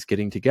 guys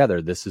getting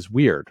together. This is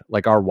weird.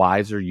 Like, our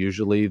wives are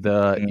usually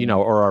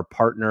or our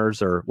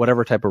partners or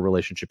whatever type of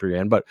relationship you're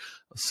in. But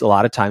a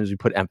lot of times we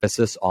put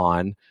emphasis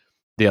on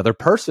the other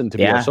person to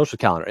be our social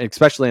calendar,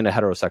 especially in a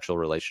heterosexual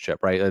relationship,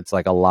 right? It's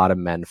like a lot of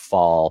men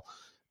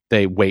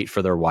they wait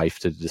for their wife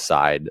to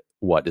decide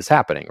what is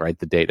happening, right?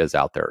 The data is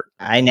out there.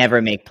 I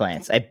never make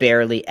plans. I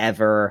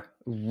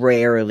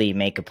rarely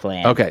make a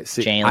plan. Okay.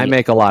 See, I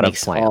make a lot of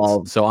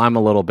plans. So I'm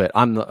a little bit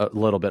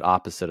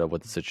opposite of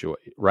what the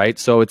situation, right?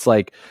 So it's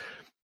like,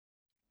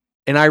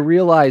 and I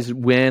realized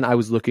when I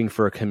was looking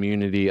for a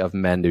community of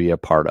men to be a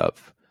part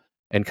of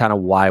and kind of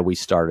why we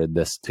started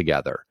this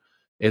together,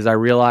 is I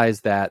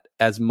realized that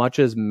as much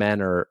as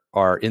men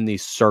are in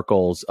these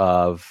circles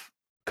of,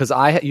 because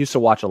I used to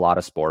watch a lot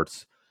of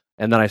sports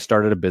and then I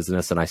started a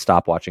business and I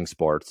stopped watching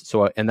sports.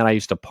 So, and then I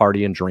used to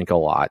party and drink a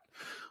lot,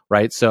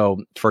 right?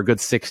 So for a good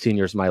 16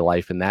 years of my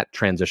life, and that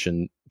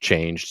transition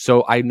changed.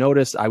 So I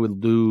noticed I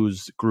would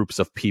lose groups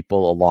of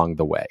people along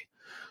the way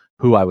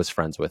who I was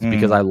friends with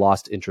because I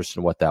lost interest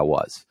in what that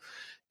was.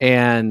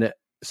 And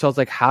so I was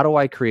like, how do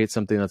I create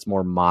something that's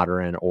more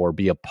modern or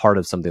be a part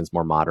of something that's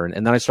more modern?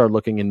 And then I started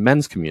looking in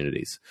men's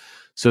communities.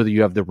 So that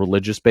you have the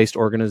religious-based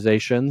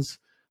organizations.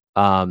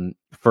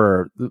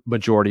 For the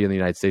majority in the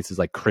United States is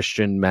like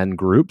Christian men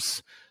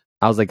groups.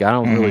 I was like, I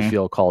don't really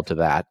feel called to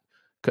that.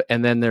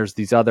 And then there's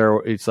these other,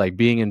 it's like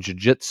being in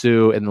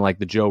jiu-jitsu and like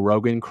the Joe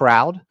Rogan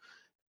crowd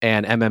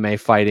and MMA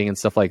fighting and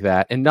stuff like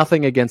that. And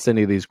nothing against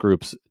any of these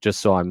groups, just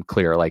so I'm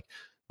clear. Like,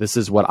 this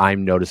is what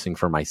I'm noticing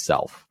for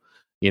myself.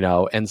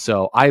 And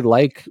so I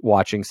like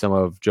watching some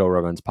of Joe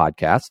Rogan's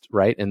podcast,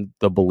 right? And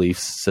the belief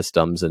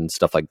systems and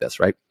stuff like this,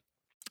 right?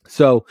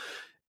 So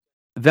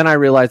then I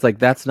realized like,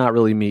 that's not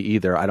really me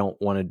either. I don't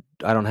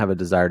have a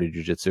desire to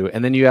jujitsu.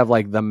 And then you have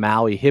like the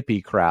Maui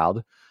hippie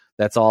crowd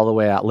that's all the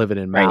way out living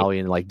in Maui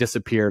and like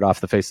disappeared off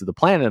the face of the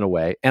planet in a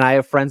way. And I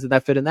have friends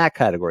that fit in that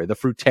category. The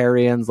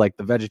fruitarians, like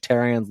the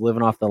vegetarians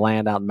living off the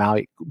land out in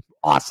Maui.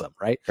 Awesome.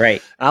 Right.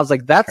 Right. And I was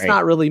like, that's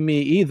not really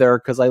me either.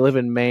 Cause I live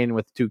in Maine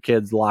with 2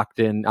 kids locked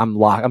in.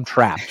 I'm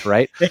trapped.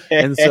 Right.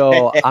 And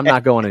so I'm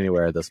not going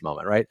anywhere at this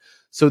moment. Right.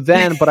 So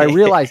then, but I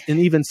realized in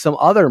even some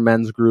other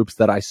men's groups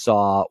that I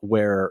saw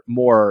where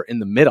more in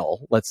the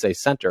middle, let's say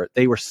center,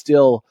 they were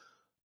still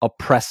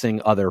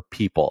oppressing other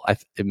people.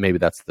 Maybe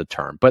that's the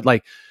term, but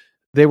like,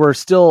 they were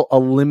still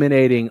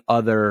eliminating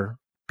other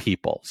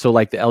people. So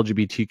like the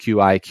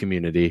LGBTQI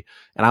community.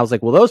 And I was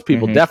like, well, those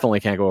people definitely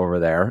can't go over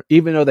there,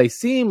 even though they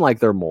seem like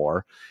they're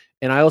more.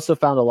 And I also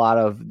found a lot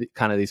of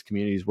these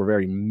communities were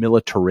very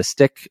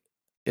militaristic,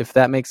 if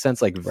that makes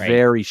sense, like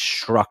very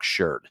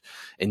structured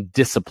and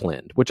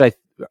disciplined, which I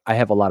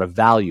have a lot of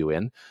value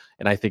in.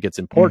 And I think it's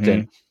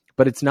important,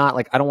 but it's not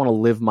like, I don't want to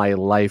live my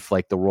life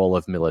like the role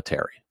of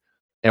military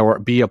or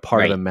be a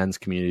part of a men's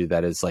community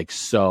that is like,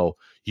 so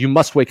you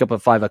must wake up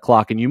at 5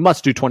 o'clock and you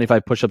must do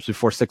 25 push-ups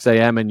before 6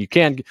 a.m. and you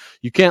can't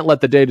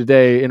let the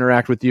day-to-day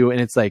interact with you. And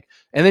it's like,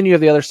 and then you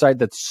have the other side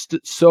that's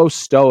so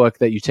stoic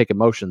that you take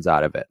emotions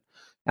out of it.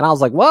 And I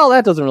was like, well,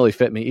 that doesn't really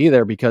fit me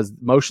either, because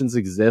emotions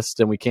exist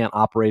and we can't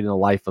operate in a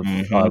life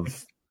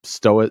of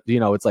stoic.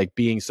 You know, it's like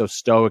being so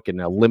stoic and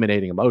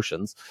eliminating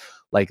emotions.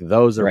 Like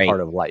those are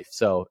part of life.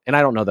 So, and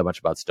I don't know that much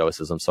about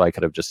stoicism, so I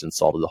could have just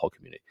insulted the whole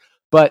community.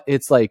 But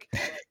it's like,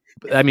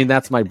 I mean,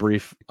 that's my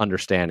brief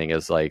understanding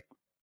is like,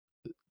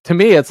 to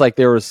me, it's like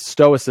there was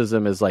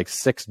stoicism is like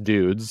 6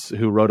 dudes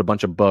who wrote a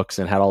bunch of books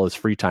and had all this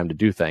free time to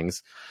do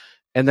things.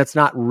 And that's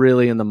not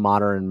really in the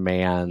modern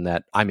man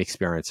that I'm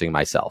experiencing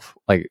myself.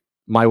 Like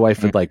my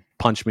wife would like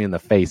punch me in the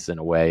face in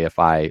a way if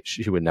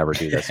she would never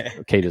do this.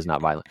 Kate is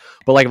not violent.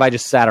 But like if I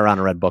just sat around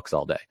and read books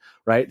all day,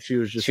 right? She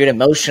would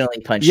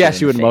emotionally punch you. Yeah,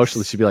 she would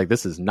emotionally. She'd be like,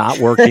 this is not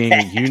working.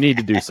 You need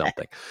to do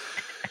something.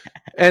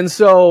 And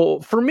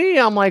so for me,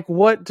 I'm like,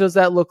 what does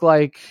that look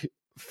like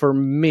for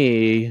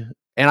me?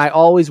 And I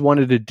always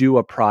wanted to do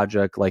a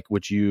project like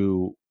what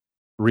you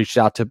reached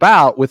out to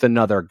about with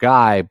another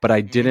guy, but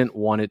I didn't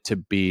want it to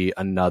be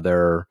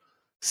another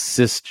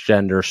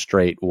cisgender,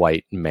 straight,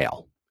 white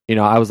male. You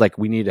know, I was like,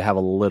 we need to have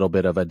a little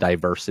bit of a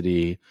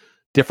diversity,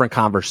 different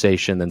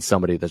conversation than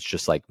somebody that's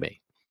just like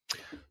me.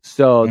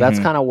 So that's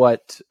kind of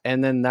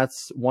and then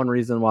that's one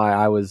reason why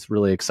I was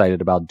really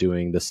excited about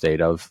doing the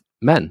State of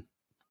Men.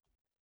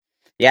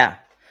 Yeah.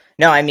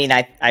 No, I mean,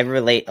 I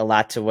relate a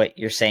lot to what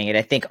you're saying. And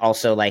I think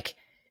also like,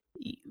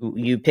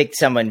 you picked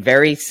someone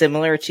very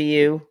similar to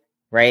you,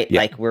 right?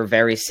 Yeah. Like we're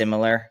very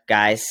similar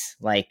guys.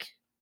 Like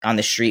on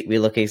the street, we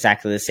look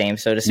exactly the same,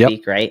 so to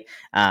speak, right?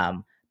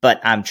 But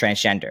I'm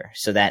transgender,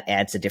 so that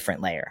adds a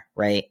different layer,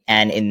 right?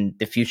 And in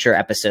the future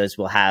episodes,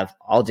 we'll have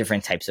all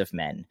different types of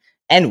men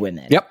and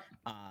women,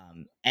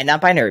 and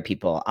non-binary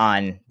people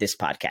on this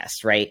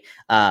podcast, right?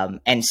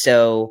 And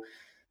so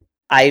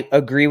I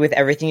agree with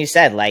everything you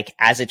said. Like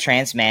as a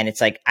trans man,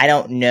 it's like I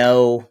don't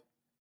know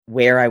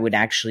where I would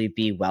actually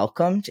be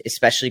welcomed,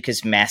 especially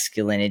because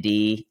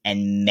masculinity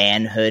and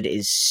manhood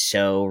is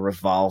so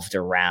revolved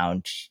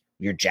around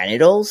your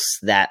genitals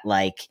that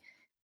like,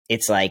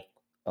 it's like,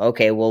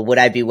 okay, well, would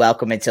I be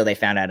welcome until they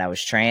found out I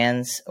was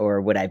trans, or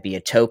would I be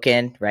a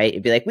token, right?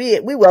 It'd be like, we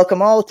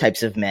welcome all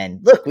types of men.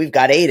 Look, we've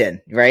got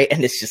Aydian, right?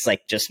 And it's just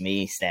like, just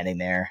me standing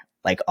there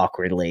like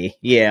awkwardly,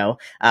 you know?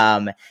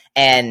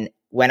 And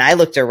when I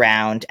looked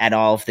around at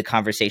all of the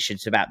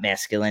conversations about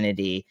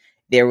masculinity,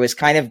 there was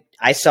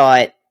I saw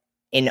it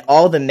in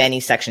all the many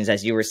sections,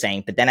 as you were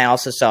saying, but then I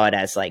also saw it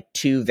as like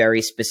 2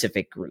 very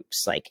specific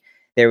groups. Like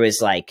there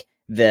was like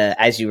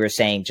as you were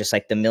saying, just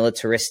like the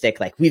militaristic,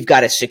 like we've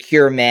got to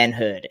secure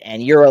manhood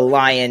and you're a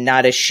lion,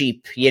 not a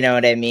sheep. You know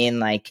what I mean?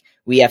 Like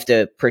we have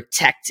to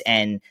protect,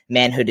 and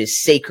manhood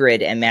is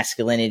sacred and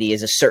masculinity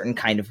is a certain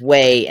kind of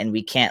way. And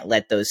we can't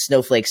let those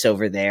snowflakes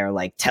over there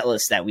like tell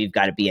us that we've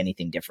got to be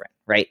anything different.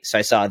 Right. So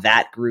I saw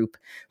that group,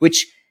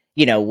 which,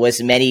 you know,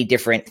 was many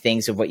different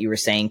things of what you were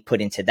saying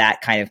put into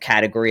that kind of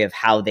category of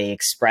how they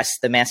express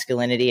the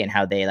masculinity and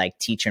how they like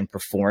teach and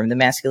perform the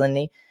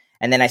masculinity.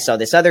 And then I saw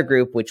this other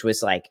group, which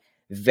was like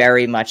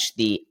very much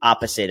the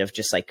opposite of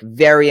just like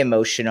very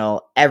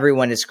emotional.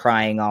 Everyone is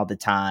crying all the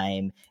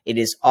time. It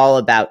is all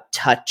about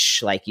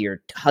touch. Like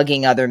you're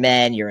hugging other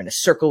men, you're in a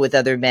circle with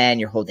other men,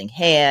 you're holding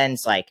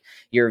hands, like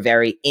you're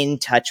very in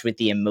touch with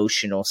the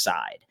emotional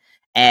side.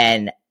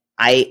 And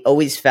I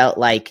always felt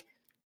like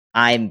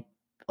I'm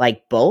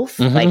like both.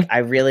 Like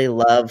I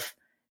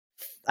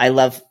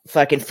love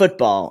fucking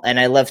football, and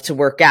I love to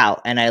work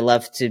out, and I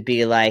love to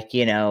be like,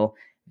 you know,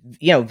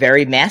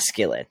 very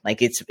masculine.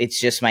 Like it's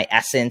just my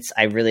essence.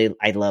 I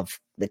love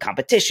the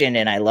competition,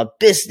 and I love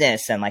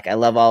business, and like I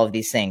love all of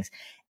these things.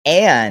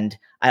 And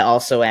I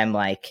also am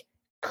like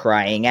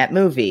crying at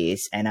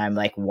movies, and I'm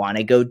like want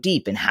to go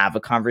deep and have a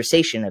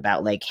conversation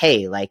about like,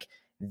 hey, like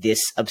this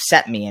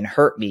upset me and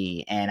hurt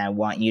me, and I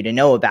want you to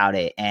know about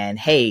it. And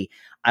hey,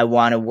 I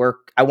want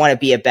to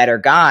be a better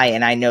guy.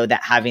 And I know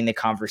that having the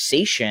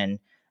conversation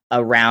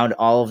around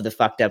all of the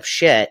fucked up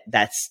shit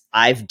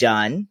I've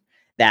done,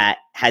 that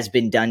has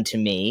been done to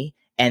me,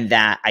 and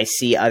that I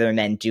see other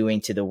men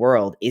doing to the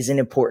world is an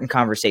important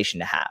conversation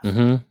to have.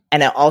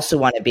 And I also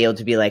want to be able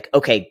to be like,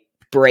 okay,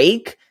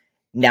 break.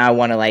 Now I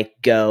want to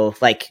like go,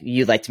 like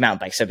you like to mountain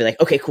bike. So I'd be like,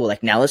 okay, cool.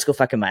 Like now let's go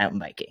fucking mountain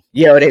biking.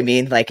 You know what I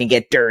mean? Like, and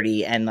get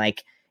dirty and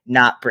like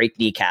not break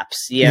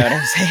kneecaps. You know what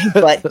I'm saying?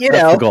 But you know,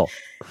 that's the goal.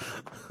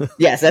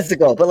 Yes, that's the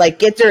goal. But like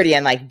get dirty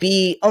and like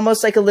be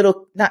almost like a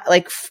little,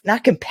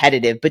 not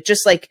competitive, but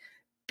just like,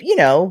 you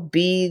know,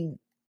 be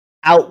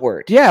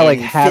outward, like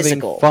having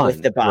physical fun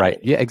with the body. Right.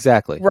 Yeah,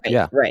 exactly.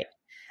 Right. Right.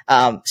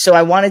 So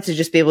I wanted to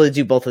just be able to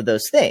do both of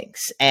those things,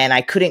 and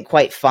I couldn't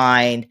quite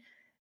find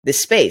the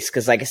space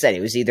because, like I said,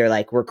 it was either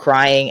like we're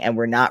crying and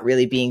we're not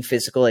really being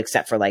physical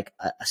except for like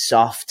a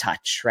soft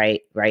touch,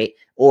 right,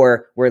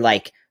 or we're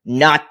like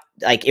not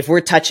like if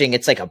we're touching,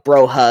 it's like a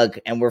bro hug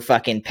and we're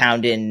fucking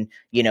pounding,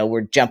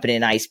 we're jumping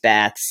in ice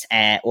baths,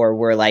 or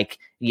we're like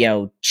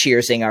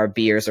cheersing our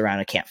beers around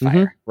a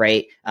campfire,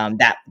 right?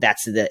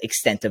 That's the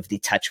extent of the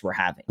touch we're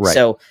having. Right.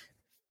 So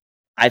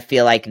I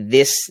feel like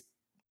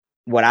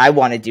what I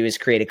want to do is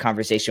create a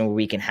conversation where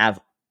we can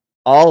have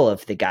all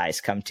of the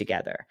guys come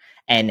together,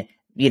 and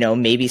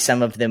maybe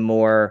some of the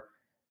more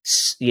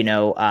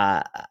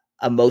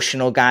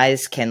emotional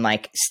guys can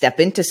like step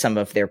into some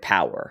of their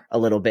power a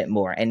little bit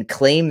more and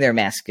claim their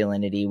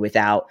masculinity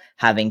without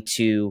having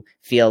to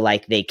feel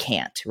like they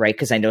can't, right?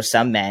 Because I know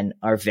some men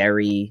are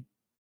very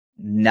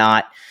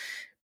not,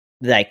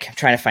 like, I'm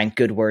trying to find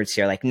good words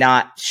here, like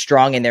not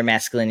strong in their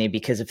masculinity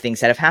because of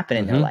things that have happened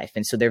in their life.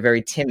 And so they're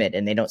very timid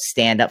and they don't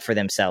stand up for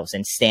themselves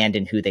and stand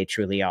in who they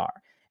truly are.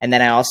 And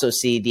then I also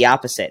see the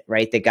opposite,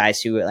 right? The guys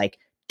who like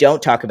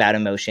don't talk about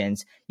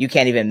emotions. You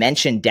can't even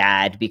mention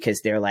dad because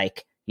they're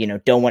like,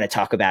 don't want to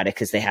talk about it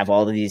because they have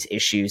all of these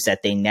issues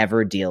that they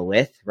never deal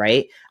with,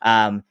 right?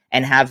 And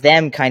have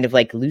them kind of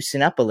like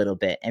loosen up a little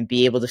bit and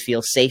be able to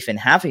feel safe in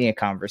having a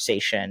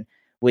conversation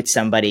with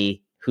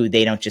somebody who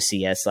they don't just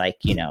see as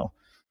like,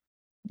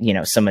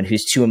 someone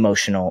who's too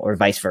emotional or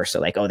vice versa.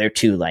 Like, oh, they're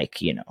too like,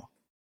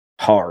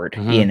 hard,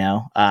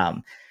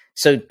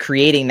 so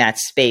creating that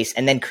space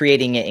and then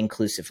creating it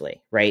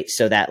inclusively, right?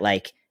 So that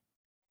like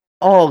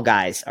all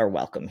guys are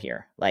welcome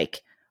here,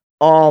 like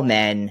all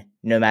men,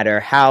 no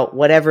matter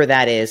whatever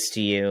that is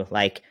to you.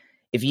 Like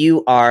if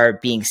you are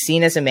being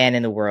seen as a man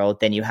in the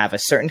world, then you have a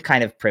certain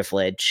kind of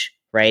privilege,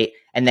 right?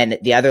 And then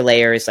the other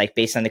layer is like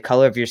based on the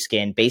color of your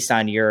skin, based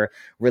on your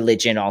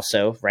religion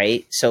also,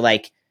 right? So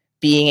like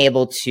being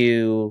able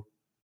to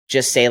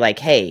just say like,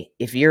 hey,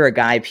 if you're a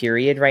guy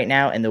period right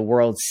now and the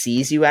world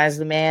sees you as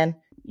the man,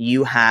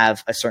 you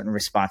have a certain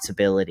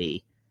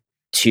responsibility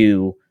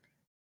to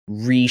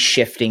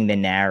reshifting the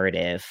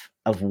narrative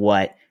of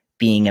what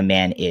being a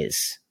man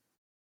is.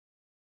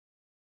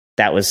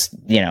 That was,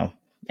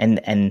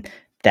 and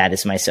that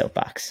is my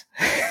soapbox.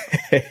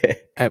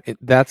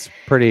 That's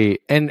pretty,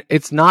 and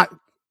it's not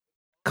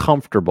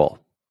comfortable.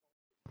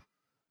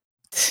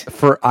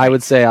 I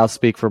would say I'll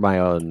speak for my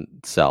own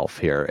self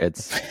here.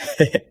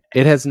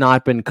 It has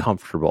not been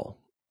comfortable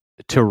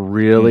to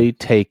really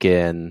take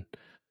in.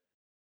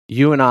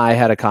 You and I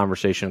had a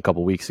conversation a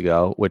couple weeks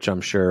ago, which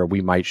I'm sure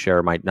we might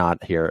share, might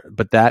not here,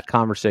 but that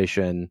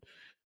conversation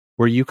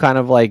where you kind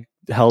of like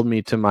held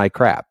me to my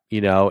crap,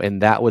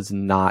 and that was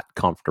not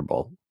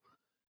comfortable.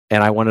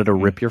 And I wanted to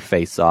rip your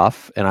face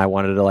off, and I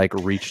wanted to like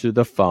reach through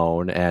the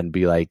phone and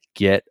be like,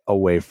 get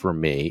away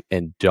from me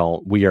and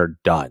we are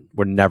done.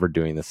 We're never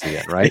doing this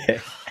again. Right.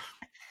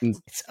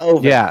 It's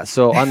over. Yeah.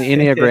 So on the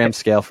Enneagram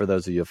scale, for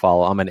those of you that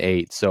follow, I'm an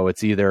 8. So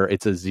it's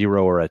a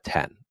 0 or a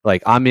 10.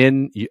 Like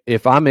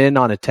if I'm in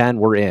on a 10,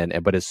 we're in.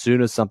 But as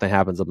soon as something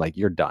happens, I'm like,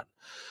 you're done.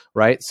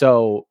 Right.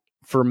 So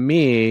for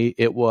me,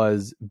 it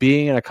was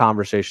being in a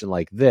conversation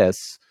like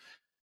this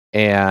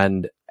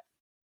and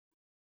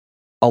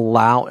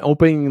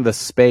opening the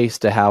space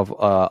to have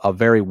a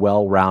very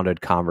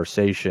well-rounded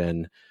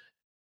conversation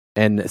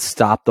and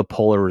stop the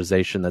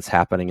polarization that's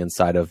happening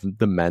inside of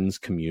the men's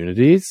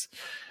communities.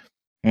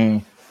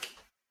 I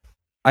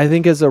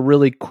think is a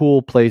really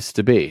cool place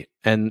to be.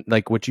 And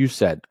like what you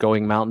said,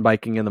 going mountain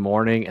biking in the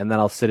morning, and then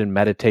I'll sit and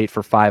meditate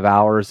for 5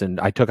 hours. And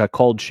I took a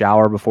cold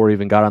shower before we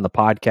even got on the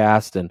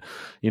podcast. And,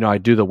 I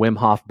do the Wim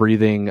Hof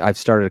breathing. I've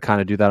started to kind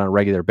of do that on a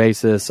regular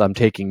basis. I'm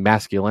taking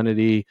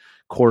masculinity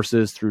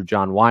courses through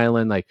John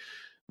Weiland. Like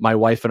my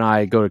wife and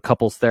I go to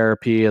couples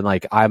therapy, and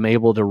like I'm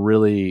able to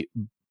really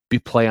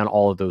play on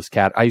all of those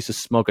I used to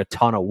smoke a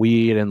ton of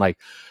weed and like,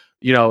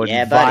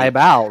 and vibe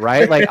out,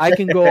 right? Like I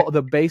can go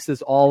the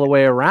basis all the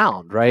way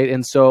around, right?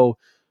 And so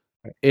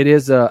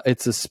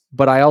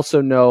but I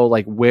also know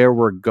like where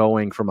we're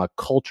going from a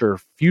culture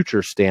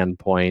future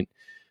standpoint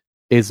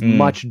is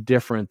much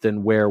different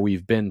than where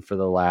we've been for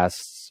the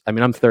last,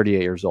 I'm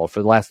 38 years old,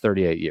 for the last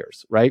 38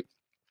 years, right?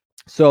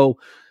 So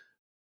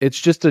it's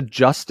just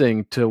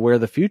adjusting to where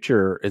the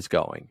future is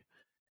going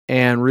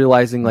and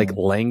realizing like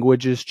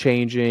language is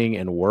changing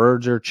and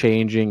words are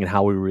changing and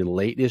how we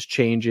relate is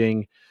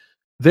changing.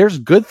 There's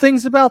good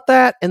things about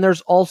that, and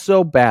there's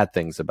also bad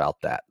things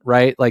about that,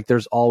 right? Like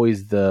there's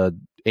always the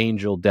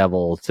angel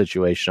devil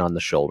situation on the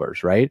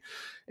shoulders, right?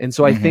 And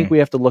so I think we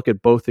have to look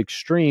at both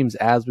extremes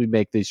as we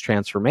make these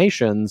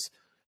transformations,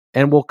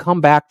 and we'll come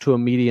back to a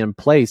medium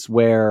place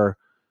where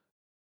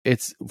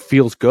it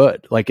feels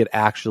good. Like it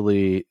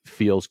actually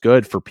feels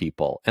good for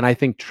people. And I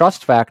think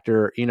trust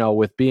factor,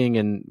 with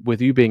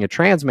you being a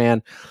trans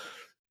man,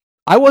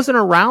 I wasn't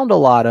around a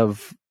lot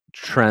of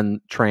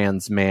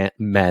trans men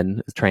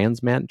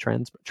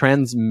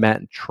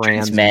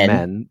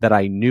that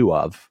I knew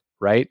of,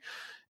 right?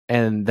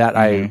 And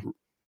that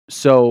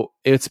so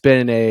it's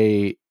been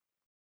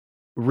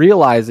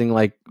realizing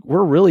like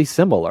we're really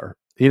similar,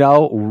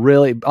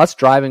 really us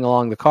driving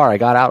along the car. I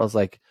got out, I was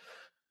like,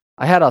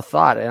 I had a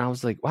thought and I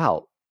was like,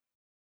 wow,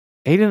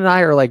 Aydian and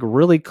I are like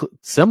really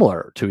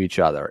similar to each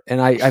other.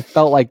 And I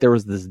felt like there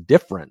was this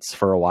difference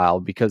for a while,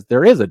 because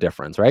there is a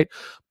difference, right?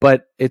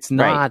 But it's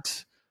not.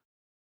 Right.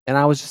 And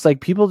I was just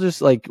like, people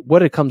just like,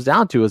 what it comes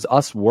down to is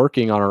us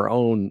working on our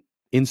own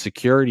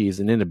insecurities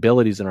and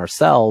inabilities in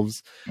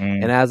ourselves.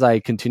 And as I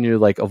continue to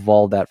like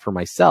evolve that for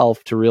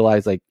myself, to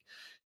realize like,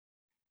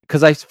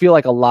 because I feel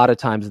like a lot of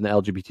times in the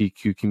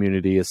LGBTQ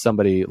community, as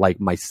somebody like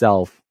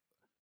myself,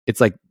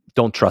 it's like,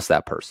 don't trust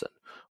that person,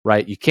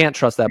 right? You can't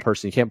trust that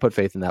person. You can't put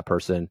faith in that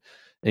person.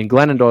 And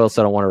Glennon Doyle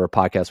said on one of her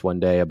podcasts one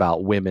day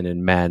about women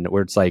and men,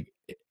 where it's like,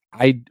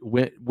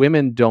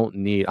 women don't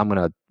need, I'm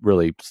going to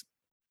really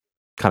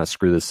kind of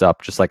screw this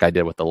up just like I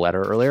did with the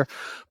letter earlier.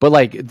 But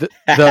like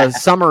the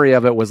summary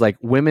of it was like,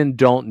 women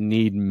don't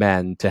need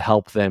men to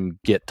help them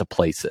get to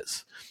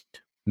places.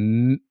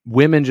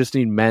 Women just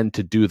need men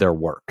to do their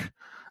work.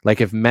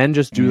 Like if men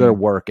just do their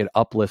work, it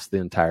uplifts the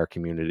entire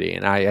community.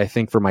 And I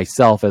think for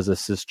myself as a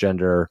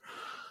cisgender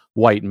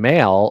white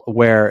male,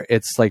 where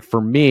it's like,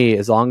 for me,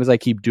 as long as I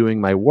keep doing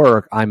my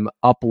work, I'm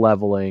up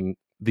leveling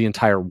the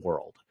entire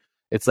world.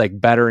 It's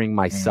like bettering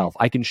myself.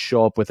 I can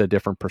show up with a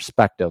different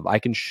perspective. I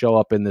can show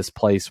up in this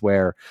place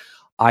where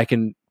I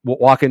can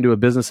walk into a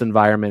business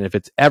environment. If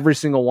it's every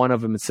single one of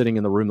them is sitting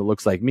in the room that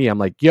looks like me, I'm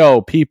like,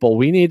 yo, people,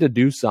 we need to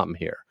do something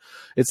here.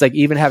 It's like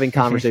even having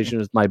conversations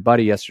with my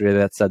buddy yesterday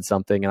that said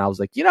something, and I was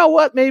like, you know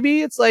what,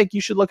 maybe it's like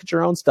you should look at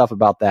your own stuff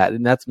about that.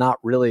 And that's not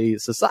really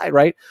society,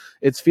 right?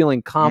 It's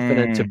feeling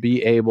confident to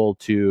be able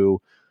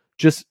to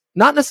just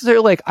not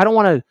necessarily like, I don't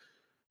want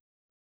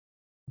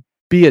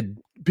to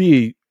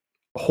be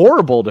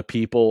horrible to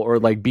people or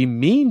like be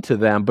mean to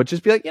them, but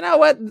just be like, you know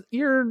what,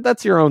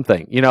 that's your own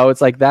thing.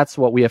 It's like, that's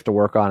what we have to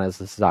work on as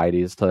a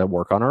society, is to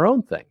work on our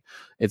own thing.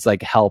 It's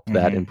like help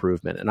that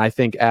improvement. And I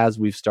think as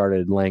we've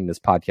started laying this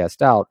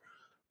podcast out,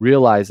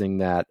 realizing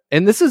that,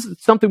 and this is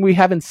something we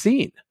haven't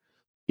seen,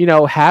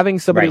 having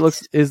somebody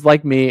is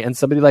like me and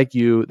somebody like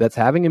you that's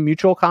having a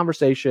mutual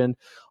conversation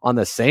on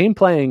the same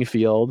playing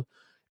field,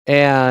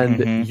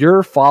 and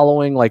you're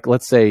following, like,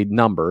 let's say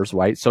numbers,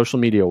 right? Social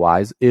media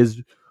wise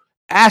is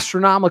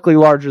astronomically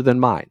larger than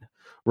mine,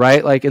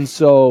 right? Like, and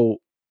so,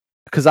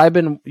 because I've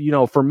been,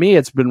 for me,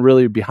 it's been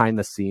really behind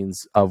the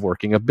scenes of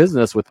working a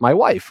business with my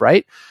wife,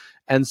 right?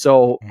 And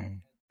so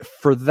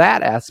for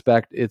that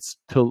aspect, it's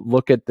to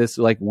look at this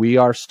like we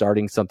are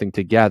starting something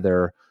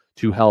together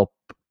to help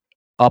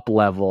up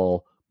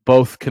level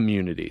both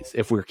communities.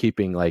 If we're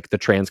keeping like the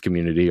trans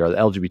community or the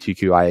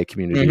LGBTQIA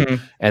community,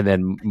 and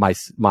then my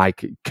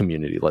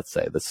community, let's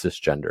say the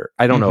cisgender.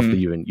 I don't know if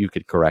you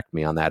could correct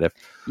me on that. If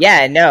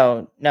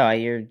no,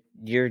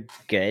 you're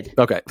good.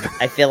 Okay.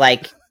 I feel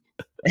like,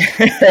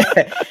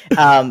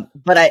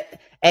 but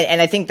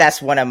I think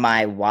that's one of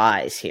my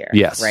whys here.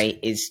 Yes. Right.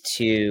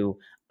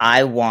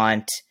 I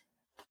want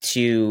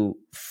to,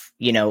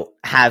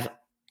 have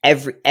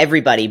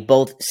everybody,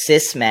 both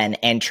cis men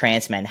and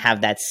trans men,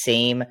 have that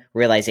same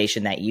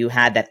realization that you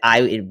had, that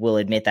I will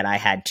admit that I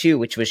had too,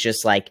 which was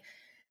just like,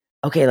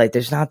 okay, like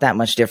there's not that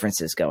much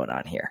differences going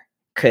on here.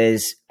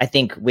 Cause I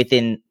think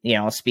within,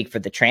 I'll speak for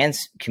the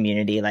trans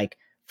community, like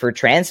for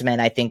trans men,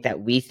 I think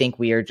that we think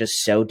we are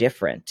just so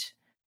different.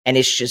 And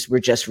we're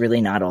just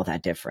really not all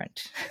that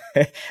different.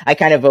 I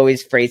kind of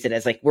always phrase it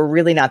as like, we're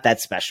really not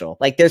that special.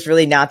 Like there's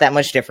really not that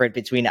much different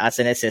between us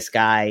and a cis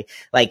guy.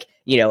 Like,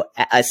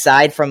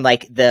 aside from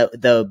like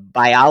the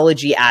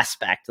biology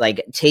aspect,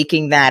 like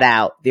taking that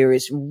out, there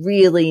is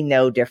really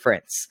no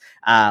difference.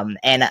 And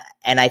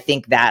I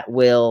think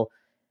that'll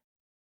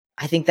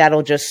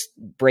just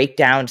break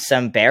down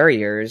some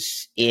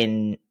barriers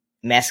in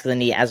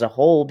masculinity as a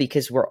whole,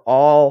 because we're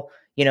all,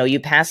 you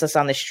pass us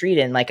on the street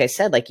and like I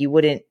said, like you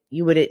wouldn't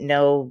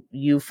know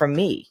you from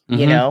me,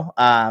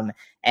 and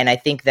I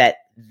think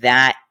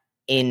that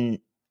in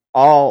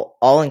all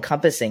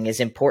encompassing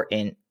is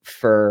important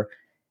for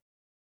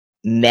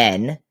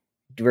men,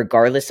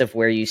 regardless of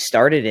where you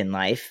started in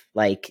life,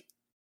 like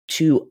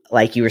to,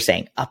 like you were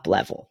saying, up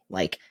level.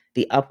 Like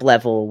the up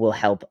level will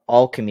help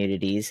all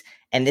communities.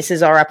 And this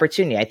is our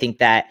opportunity. I think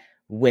that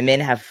women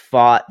have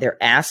fought their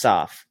ass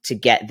off to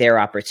get their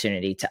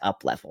opportunity to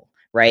up level.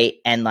 Right.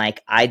 And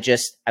like, I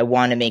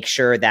want to make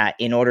sure that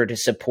in order to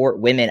support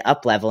women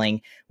up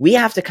leveling, we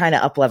have to kind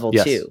of up level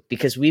too,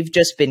 because we've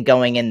just been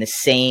going in the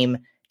same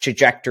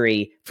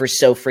trajectory for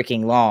so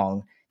freaking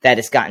long that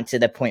it's gotten to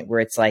the point where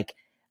it's like,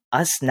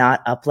 us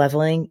not up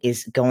leveling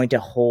is going to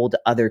hold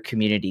other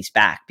communities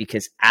back,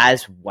 because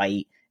as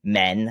white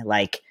men,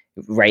 like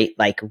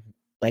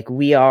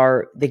we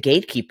are the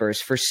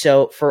gatekeepers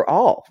for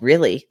all,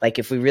 really. Like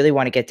if we really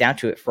want to get down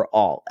to it, for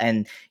all.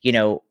 And,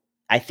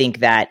 I think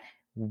that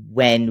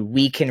when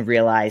we can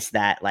realize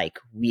that like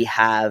we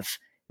have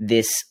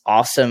this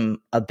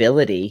awesome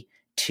ability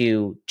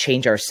to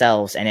change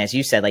ourselves, and as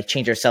you said, like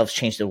change ourselves,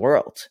 change the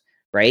world,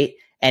 right?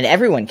 And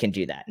everyone can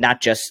do that,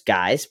 not just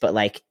guys, but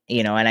like,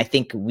 and I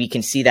think we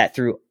can see that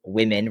through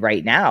women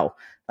right now.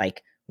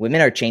 Like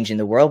women are changing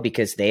the world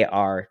because they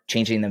are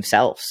changing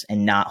themselves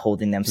and not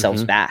holding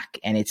themselves back.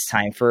 And it's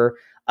time for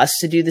us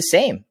to do the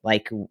same.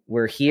 Like,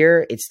 we're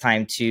here. It's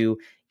time to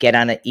get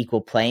on an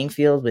equal playing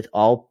field with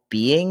all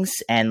beings.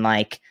 And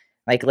like,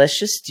 let's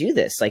just do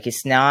this. Like,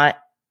 it's not,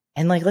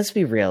 and like, let's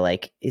be real.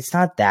 Like, it's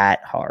not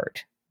that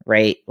hard,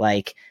 right?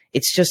 Like,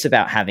 it's just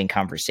about having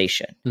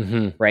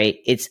conversation, right?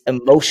 It's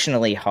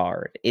emotionally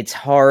hard. It's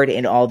hard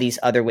in all these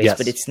other ways,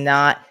 but it's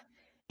not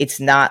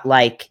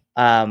like,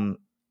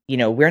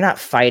 we're not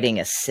fighting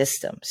a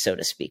system, so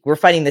to speak. We're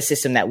fighting the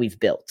system that we've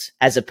built,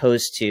 as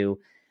opposed to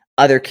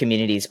other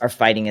communities are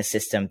fighting a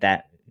system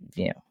that,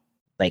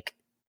 like,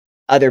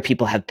 other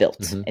people have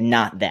built and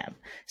not them.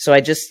 So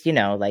I just,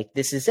 like,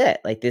 this is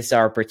it. Like, this is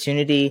our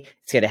opportunity.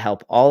 It's going to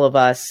help all of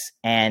us.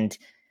 And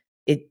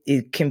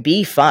it can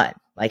be fun.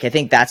 Like, I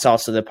think that's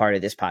also the part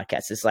of this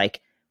podcast. It's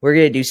like, we're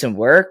going to do some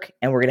work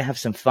and we're going to have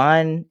some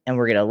fun and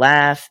we're going to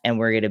laugh and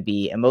we're going to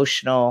be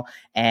emotional.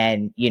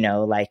 And,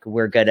 like,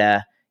 we're going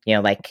to,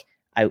 like,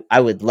 I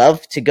would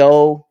love to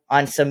go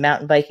on some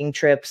mountain biking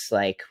trips.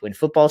 Like, when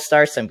football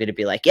starts, I'm going to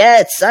be like,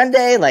 yeah, it's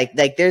Sunday.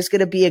 Like there's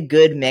going to be a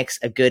good mix,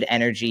 a good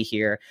energy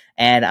here.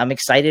 And I'm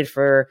excited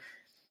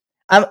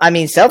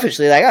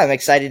selfishly, like, I'm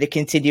excited to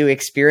continue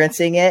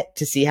experiencing it,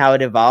 to see how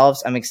it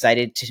evolves. I'm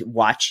excited to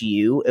watch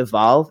you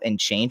evolve and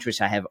change, which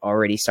I have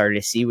already started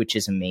to see, which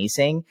is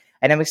amazing.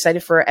 And I'm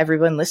excited for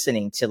everyone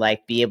listening to,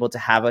 like, be able to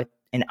have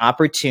an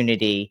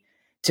opportunity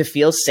to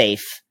feel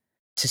safe,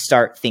 to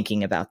start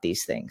thinking about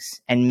these things.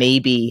 And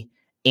maybe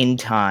in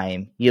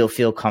time, you'll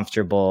feel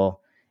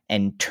comfortable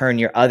and turn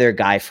your other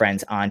guy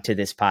friends onto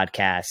this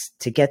podcast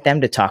to get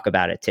them to talk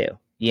about it too,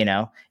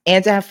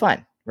 and to have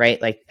fun,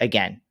 right? Like,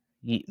 again,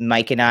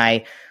 Mike and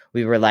I,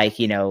 we were like,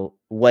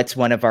 what's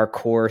one of our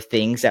core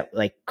things that,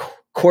 like,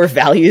 core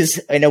values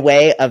in a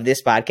way of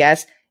this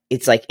podcast?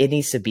 It's like, it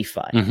needs to be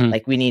fun.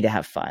 Like, we need to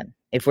have fun.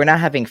 If we're not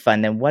having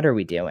fun, then what are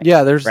we doing?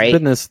 Yeah, there's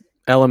been this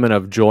element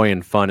of joy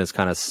and fun is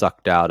kind of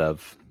sucked out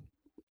of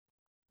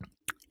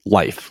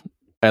life,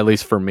 at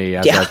least for me,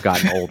 as I've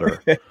gotten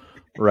older.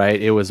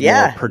 Right? It was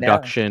more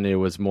production. It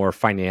was more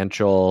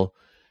financial.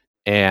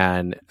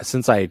 And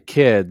since I had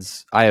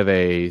kids, I have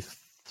a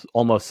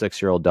almost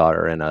 6-year-old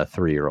daughter and a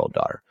 3-year-old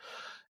daughter.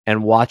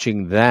 And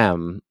watching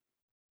them,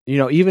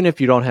 even if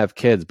you don't have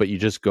kids, but you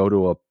just go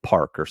to a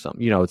park or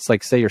something, it's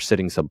like, say you're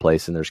sitting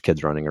someplace and there's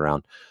kids running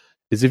around,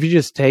 is if you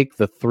just take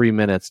the 3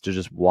 minutes to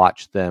just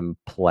watch them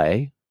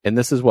play. And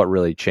this is what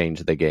really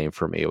changed the game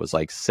for me. It was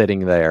like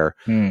sitting there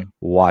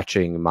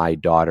watching my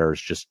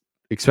daughters, just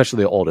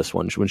especially the oldest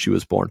one when she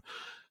was born,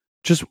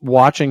 just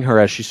watching her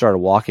as she started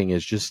walking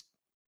is just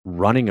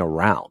running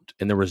around.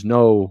 And there was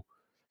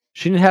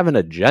she didn't have an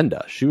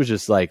agenda. She was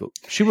just like,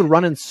 she would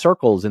run in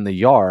circles in the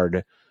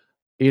yard,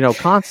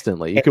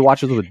 constantly. You could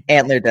watch it with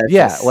Antler does.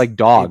 Yeah, this. Like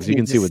dogs. You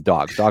can see with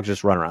dogs. Dogs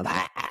just run around,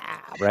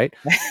 right?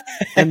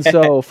 And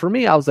so for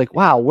me, I was like,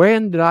 wow,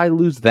 when did I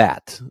lose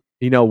that?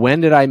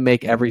 When did I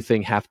make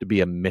everything have to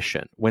be a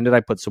mission? When did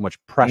I put so much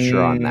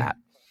pressure on that?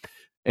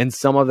 And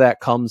some of that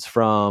comes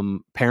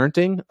from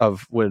parenting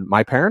of when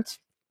my parents.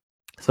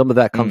 Some of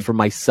that comes from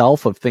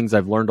myself, of things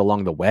I've learned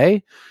along the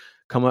way.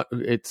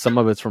 Some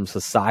of it's from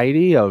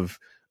society, of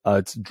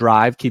it's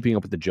drive, keeping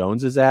up with the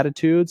Joneses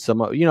attitude.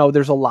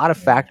 There's a lot of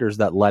factors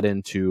that led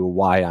into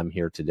why I'm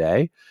here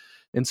today.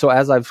 And so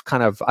as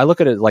I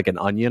look at it like an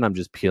onion, I'm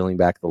just peeling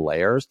back the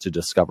layers to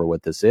discover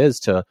what this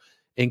is, to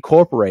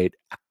incorporate,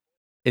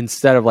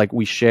 instead of like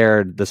we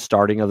shared the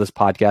starting of this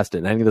podcast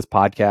and ending this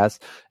podcast,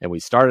 and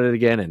we started it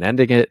again and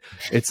ending it.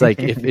 It's like,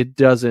 if it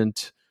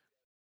doesn't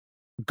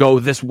go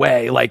this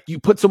way, like, you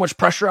put so much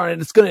pressure on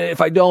it,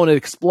 if I don't, it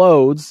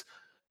explodes.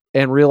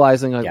 And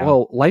realizing, like,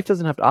 well, life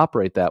doesn't have to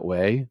operate that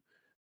way,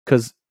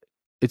 because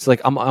it's like,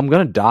 I'm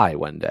going to die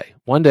one day.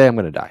 One day I'm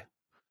going to die.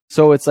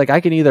 So it's like, I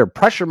can either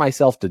pressure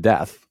myself to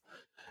death,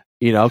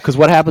 because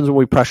what happens when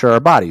we pressure our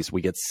bodies?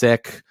 We get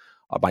sick.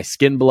 My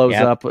skin blows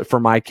up.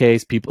 For my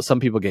case, some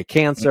people get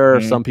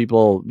cancer, some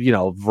people,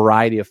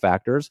 variety of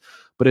factors.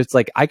 But it's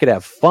like, I could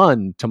have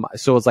fun.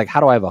 So it's like, how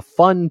do I have a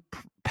fun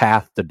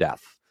path to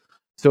death?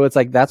 So it's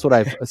like, that's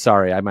what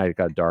sorry, I might have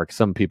got dark.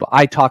 Some people,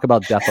 I talk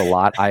about death a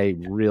lot. I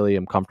really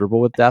am comfortable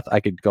with death. I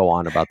could go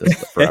on about this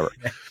forever.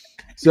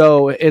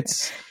 So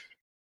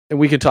and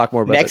we can talk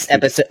more about next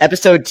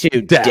episode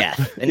 2,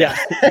 death. Yeah.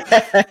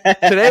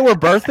 Today we're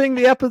birthing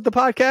the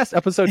podcast.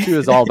 Episode 2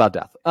 is all about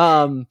death.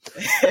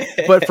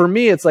 But for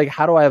me, it's like,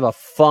 how do I have a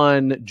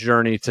fun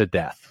journey to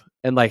death?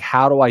 And like,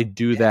 how do I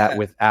do that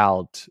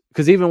without,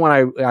 because even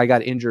when I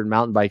got injured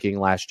mountain biking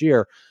last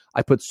year,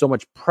 I put so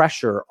much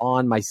pressure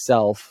on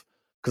myself,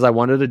 because I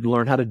wanted to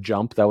learn how to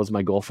jump. That was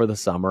my goal for the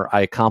summer.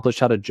 I accomplished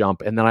how to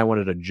jump, and then I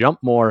wanted to jump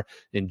more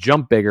and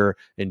jump bigger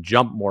and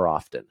jump more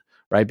often,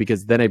 right?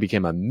 Because then it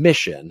became a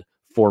mission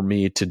for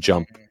me to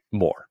jump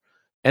more.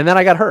 And then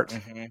I got hurt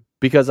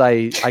because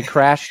I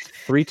crashed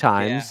 3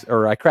 times,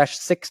 or I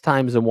crashed 6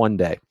 times in one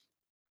day.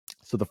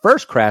 So the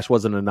first crash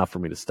wasn't enough for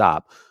me to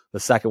stop. The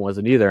second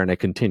wasn't either, and it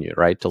continued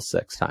right till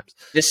 6 times.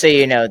 Just so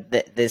you know,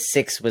 the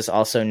 6 was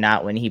also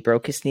not when he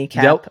broke his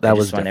kneecap. Nope, that I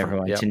was just want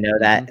different. everyone to know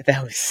that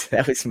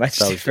that was much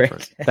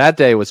different. That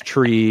day was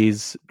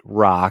trees,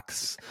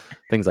 rocks,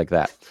 things like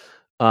that.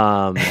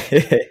 But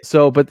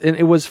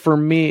it was for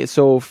me.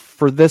 So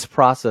for this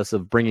process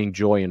of bringing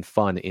joy and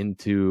fun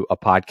into a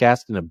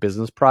podcast and a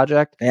business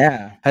project,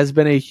 has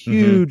been a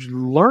huge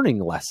learning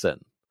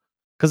lesson.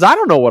 Because I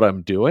don't know what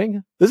I'm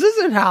doing. This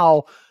isn't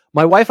how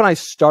my wife and I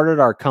started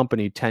our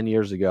company 10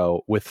 years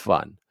ago with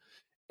fun.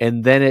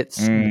 And then it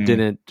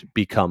didn't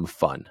become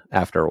fun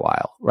after a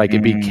while. Like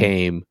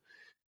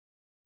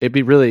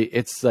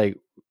it's like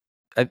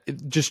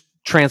just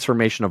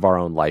transformation of our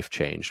own life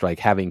changed. Like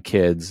having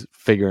kids,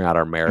 figuring out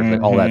our marriage,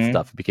 like all that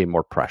stuff became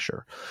more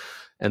pressure.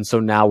 And so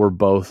now we're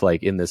both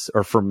like in this,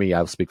 or for me,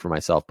 I'll speak for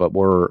myself, but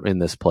we're in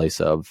this place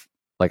of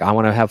like, I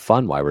want to have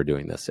fun while we're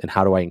doing this. And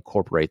how do I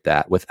incorporate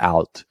that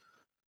without,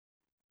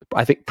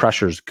 I think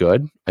pressure is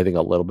good. I think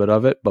a little bit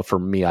of it, but for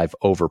me, I've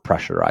over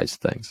pressurized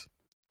things.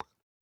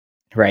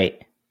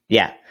 Right.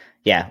 Yeah.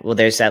 Yeah. Well,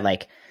 there's that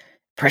like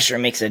pressure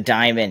makes a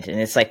diamond. And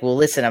it's like, well,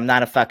 listen, I'm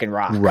not a fucking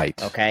rock.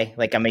 Right. Okay.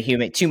 Like I'm a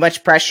human. Too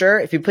much pressure.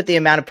 If you put the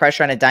amount of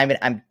pressure on a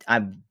diamond,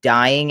 I'm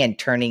dying and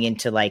turning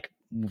into like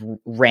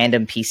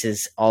random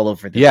pieces all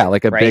over the room,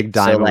 like a big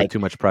diamond with too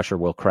much pressure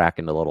will crack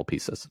into little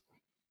pieces.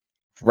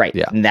 Right.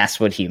 Yeah. And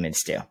that's what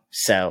humans do.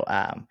 So,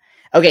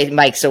 okay,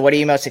 Mike, so what are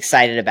you most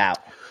excited about?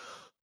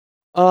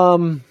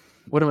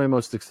 What am I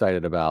most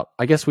excited about?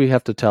 I guess we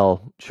have to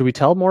should we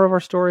tell more of our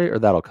story, or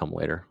that'll come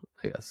later,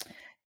 I guess?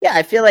 Yeah,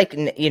 I feel like,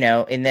 in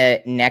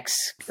the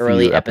next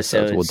early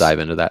episodes, we'll dive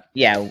into that.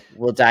 Yeah,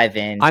 we'll dive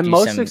in. I'm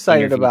most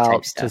excited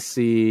about to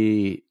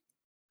see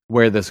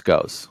where this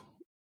goes.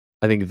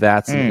 I think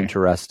that's an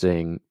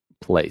interesting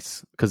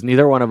place, because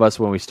neither one of us,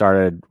 when we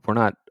started, we're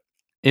not,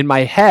 in my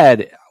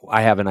head,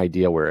 I have an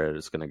idea where it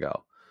is going to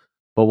go,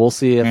 but we'll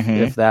see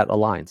if that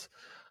aligns.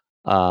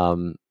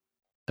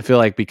 I feel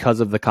like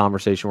because of the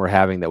conversation we're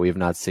having that we have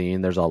not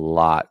seen, there's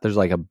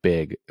like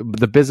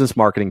the business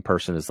marketing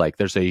person is like,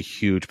 there's a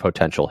huge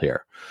potential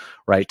here,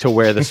 right? To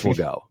where this will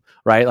go,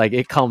 right? Like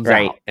it comes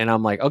out and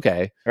I'm like,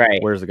 okay,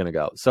 where's it going to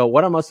go? So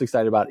what I'm most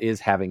excited about is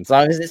having, as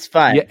long as it's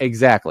fun. Yeah,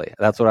 exactly.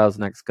 That's what I was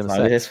next going to say. As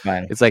long as it's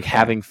fun. It's like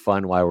having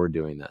fun while we're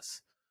doing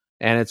this.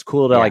 And it's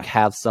cool to like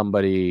have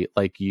somebody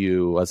like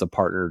you as a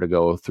partner to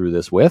go through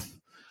this with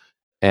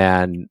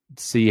and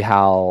see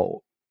how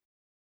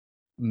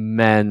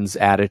men's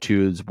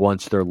attitudes,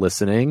 once they're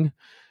listening,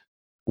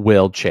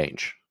 will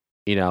change,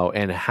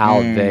 and how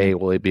they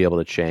will be able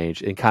to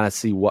change, and kind of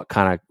see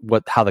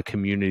how the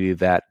community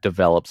that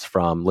develops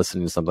from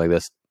listening to something like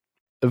this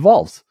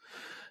evolves.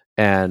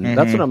 And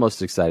that's what I'm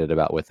most excited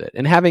about with it,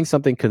 and having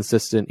something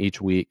consistent each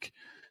week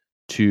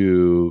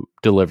to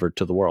deliver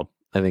to the world.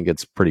 I think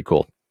it's pretty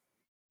cool.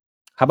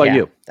 How about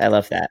you? I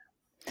love that.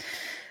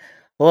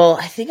 Well,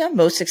 I think I'm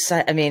most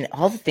excited. I mean,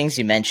 all the things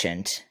you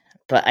mentioned,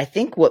 but I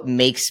think what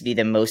makes me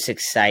the most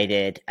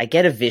excited, I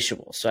get a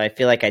visual. So I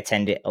feel like I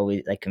tend to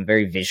always, like, I'm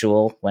very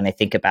visual when I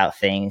think about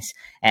things.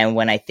 And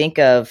when I think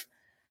of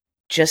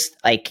just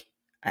like,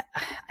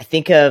 I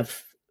think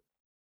of,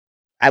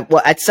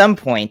 at some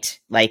point,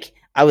 like,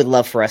 I would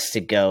love for us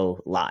to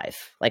go live.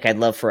 Like, I'd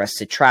love for us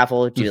to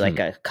travel, do like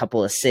a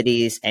couple of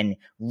cities and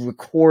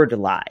record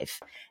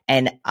live.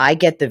 And I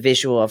get the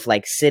visual of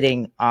like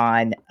sitting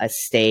on a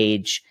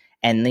stage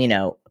and,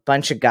 a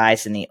bunch of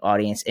guys in the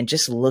audience and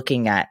just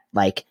looking at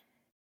like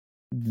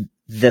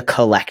the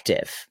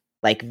collective.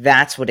 Like,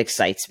 that's what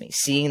excites me,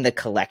 seeing the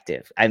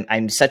collective.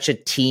 I'm such a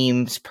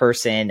teams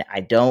person.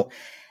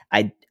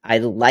 I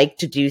like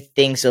to do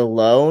things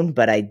alone,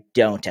 but I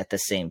don't at the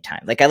same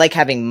time. Like, I like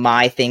having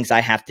my things I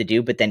have to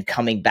do, but then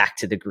coming back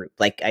to the group.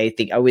 Like, I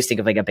always think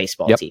of like a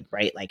baseball team,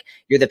 right? Like,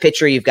 you're the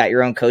pitcher, you've got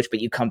your own coach,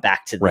 but you come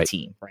back to the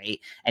team,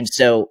 right? And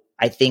so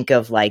I think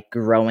of like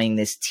growing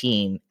this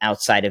team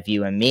outside of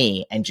you and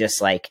me, and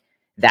just like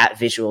that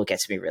visual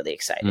gets me really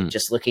excited.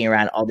 Just looking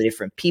around all the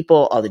different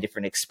people, all the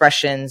different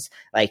expressions,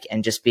 like,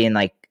 and just being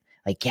like,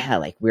 yeah,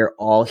 like we're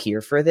all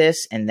here for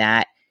this. And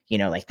that,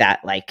 like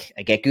that, like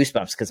I get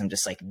goosebumps because I'm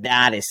just like,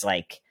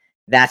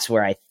 that's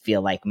where I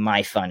feel like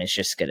my fun is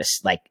just going to,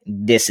 like,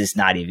 this is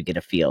not even going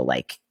to feel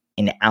like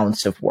an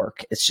ounce of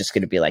work. It's just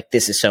going to be like,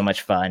 this is so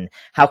much fun.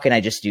 How can I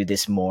just do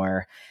this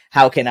more?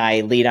 How can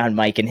I lead on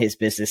Mike and his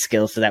business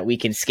skills so that we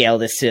can scale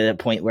this to the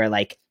point where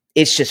like,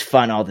 it's just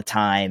fun all the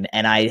time.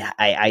 And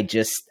I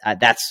just,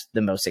 that's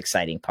the most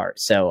exciting part.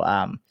 So,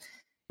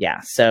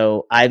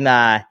 so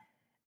I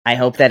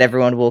hope that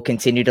everyone will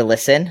continue to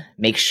listen.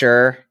 Make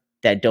sure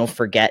that don't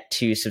forget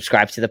to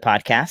subscribe to the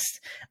podcast.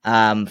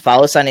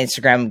 Follow us on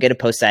Instagram. I'm going to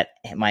post that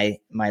my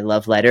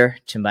love letter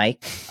to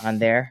Mike on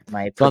there.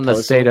 My proposal, on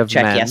the state of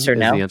check men yes or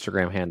no. Is the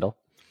Instagram handle.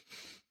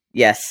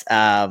 Yes,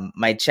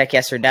 my check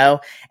yes or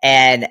no.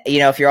 And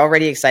if you're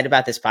already excited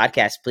about this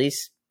podcast,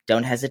 please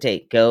don't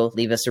hesitate. Go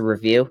leave us a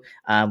review.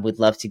 We'd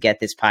love to get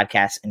this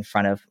podcast in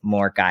front of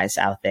more guys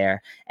out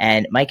there.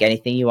 And Mike,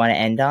 anything you want to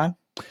end on?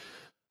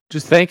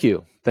 Just thank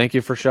you. Thank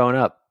you for showing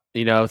up.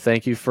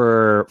 Thank you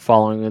for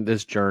following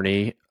this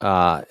journey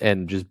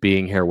and just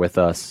being here with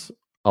us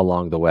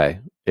along the way.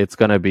 It's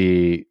going to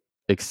be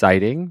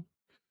exciting,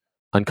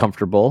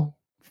 uncomfortable,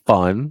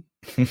 fun,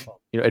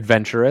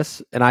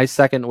 adventurous. And I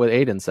second what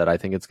Aydian said. I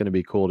think it's going to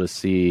be cool to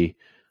see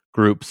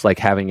groups like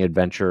having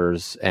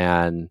adventures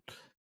and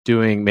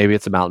doing, maybe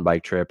it's a mountain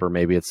bike trip, or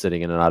maybe it's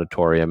sitting in an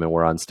auditorium and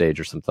we're on stage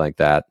or something like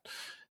that.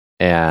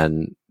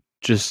 And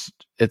just,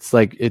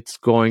 it's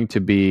going to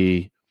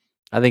be,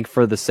 I think,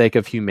 for the sake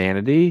of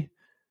humanity,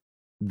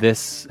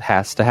 this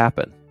has to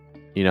happen.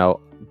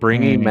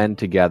 Bringing men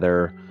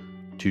together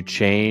to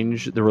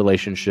change the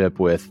relationship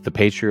with the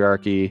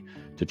patriarchy,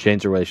 to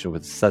change the relationship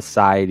with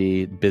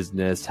society,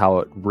 business,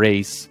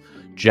 race,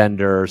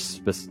 gender,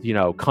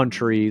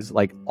 countries,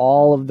 like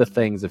all of the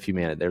things of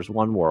humanity. There's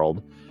one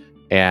world.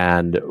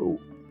 And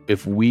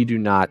if we do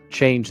not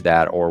change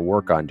that or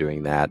work on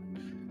doing that,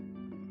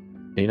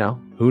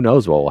 who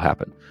knows what will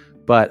happen.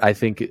 But I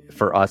think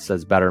for us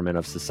as betterment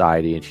of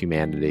society and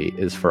humanity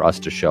is for us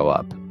to show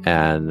up.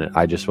 And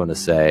I just want to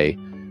say,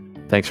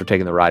 thanks for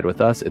taking the ride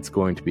with us. It's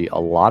going to be a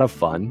lot of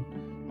fun.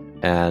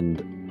 And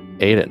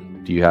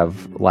Aydian, do you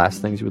have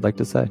last things you would like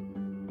to say?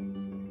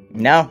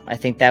 No, I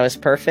think that was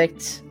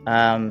perfect.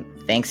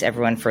 Thanks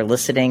everyone for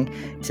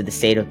listening to The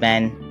State of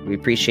Men. We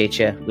appreciate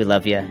you. We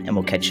love you. And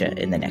we'll catch you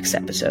in the next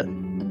episode.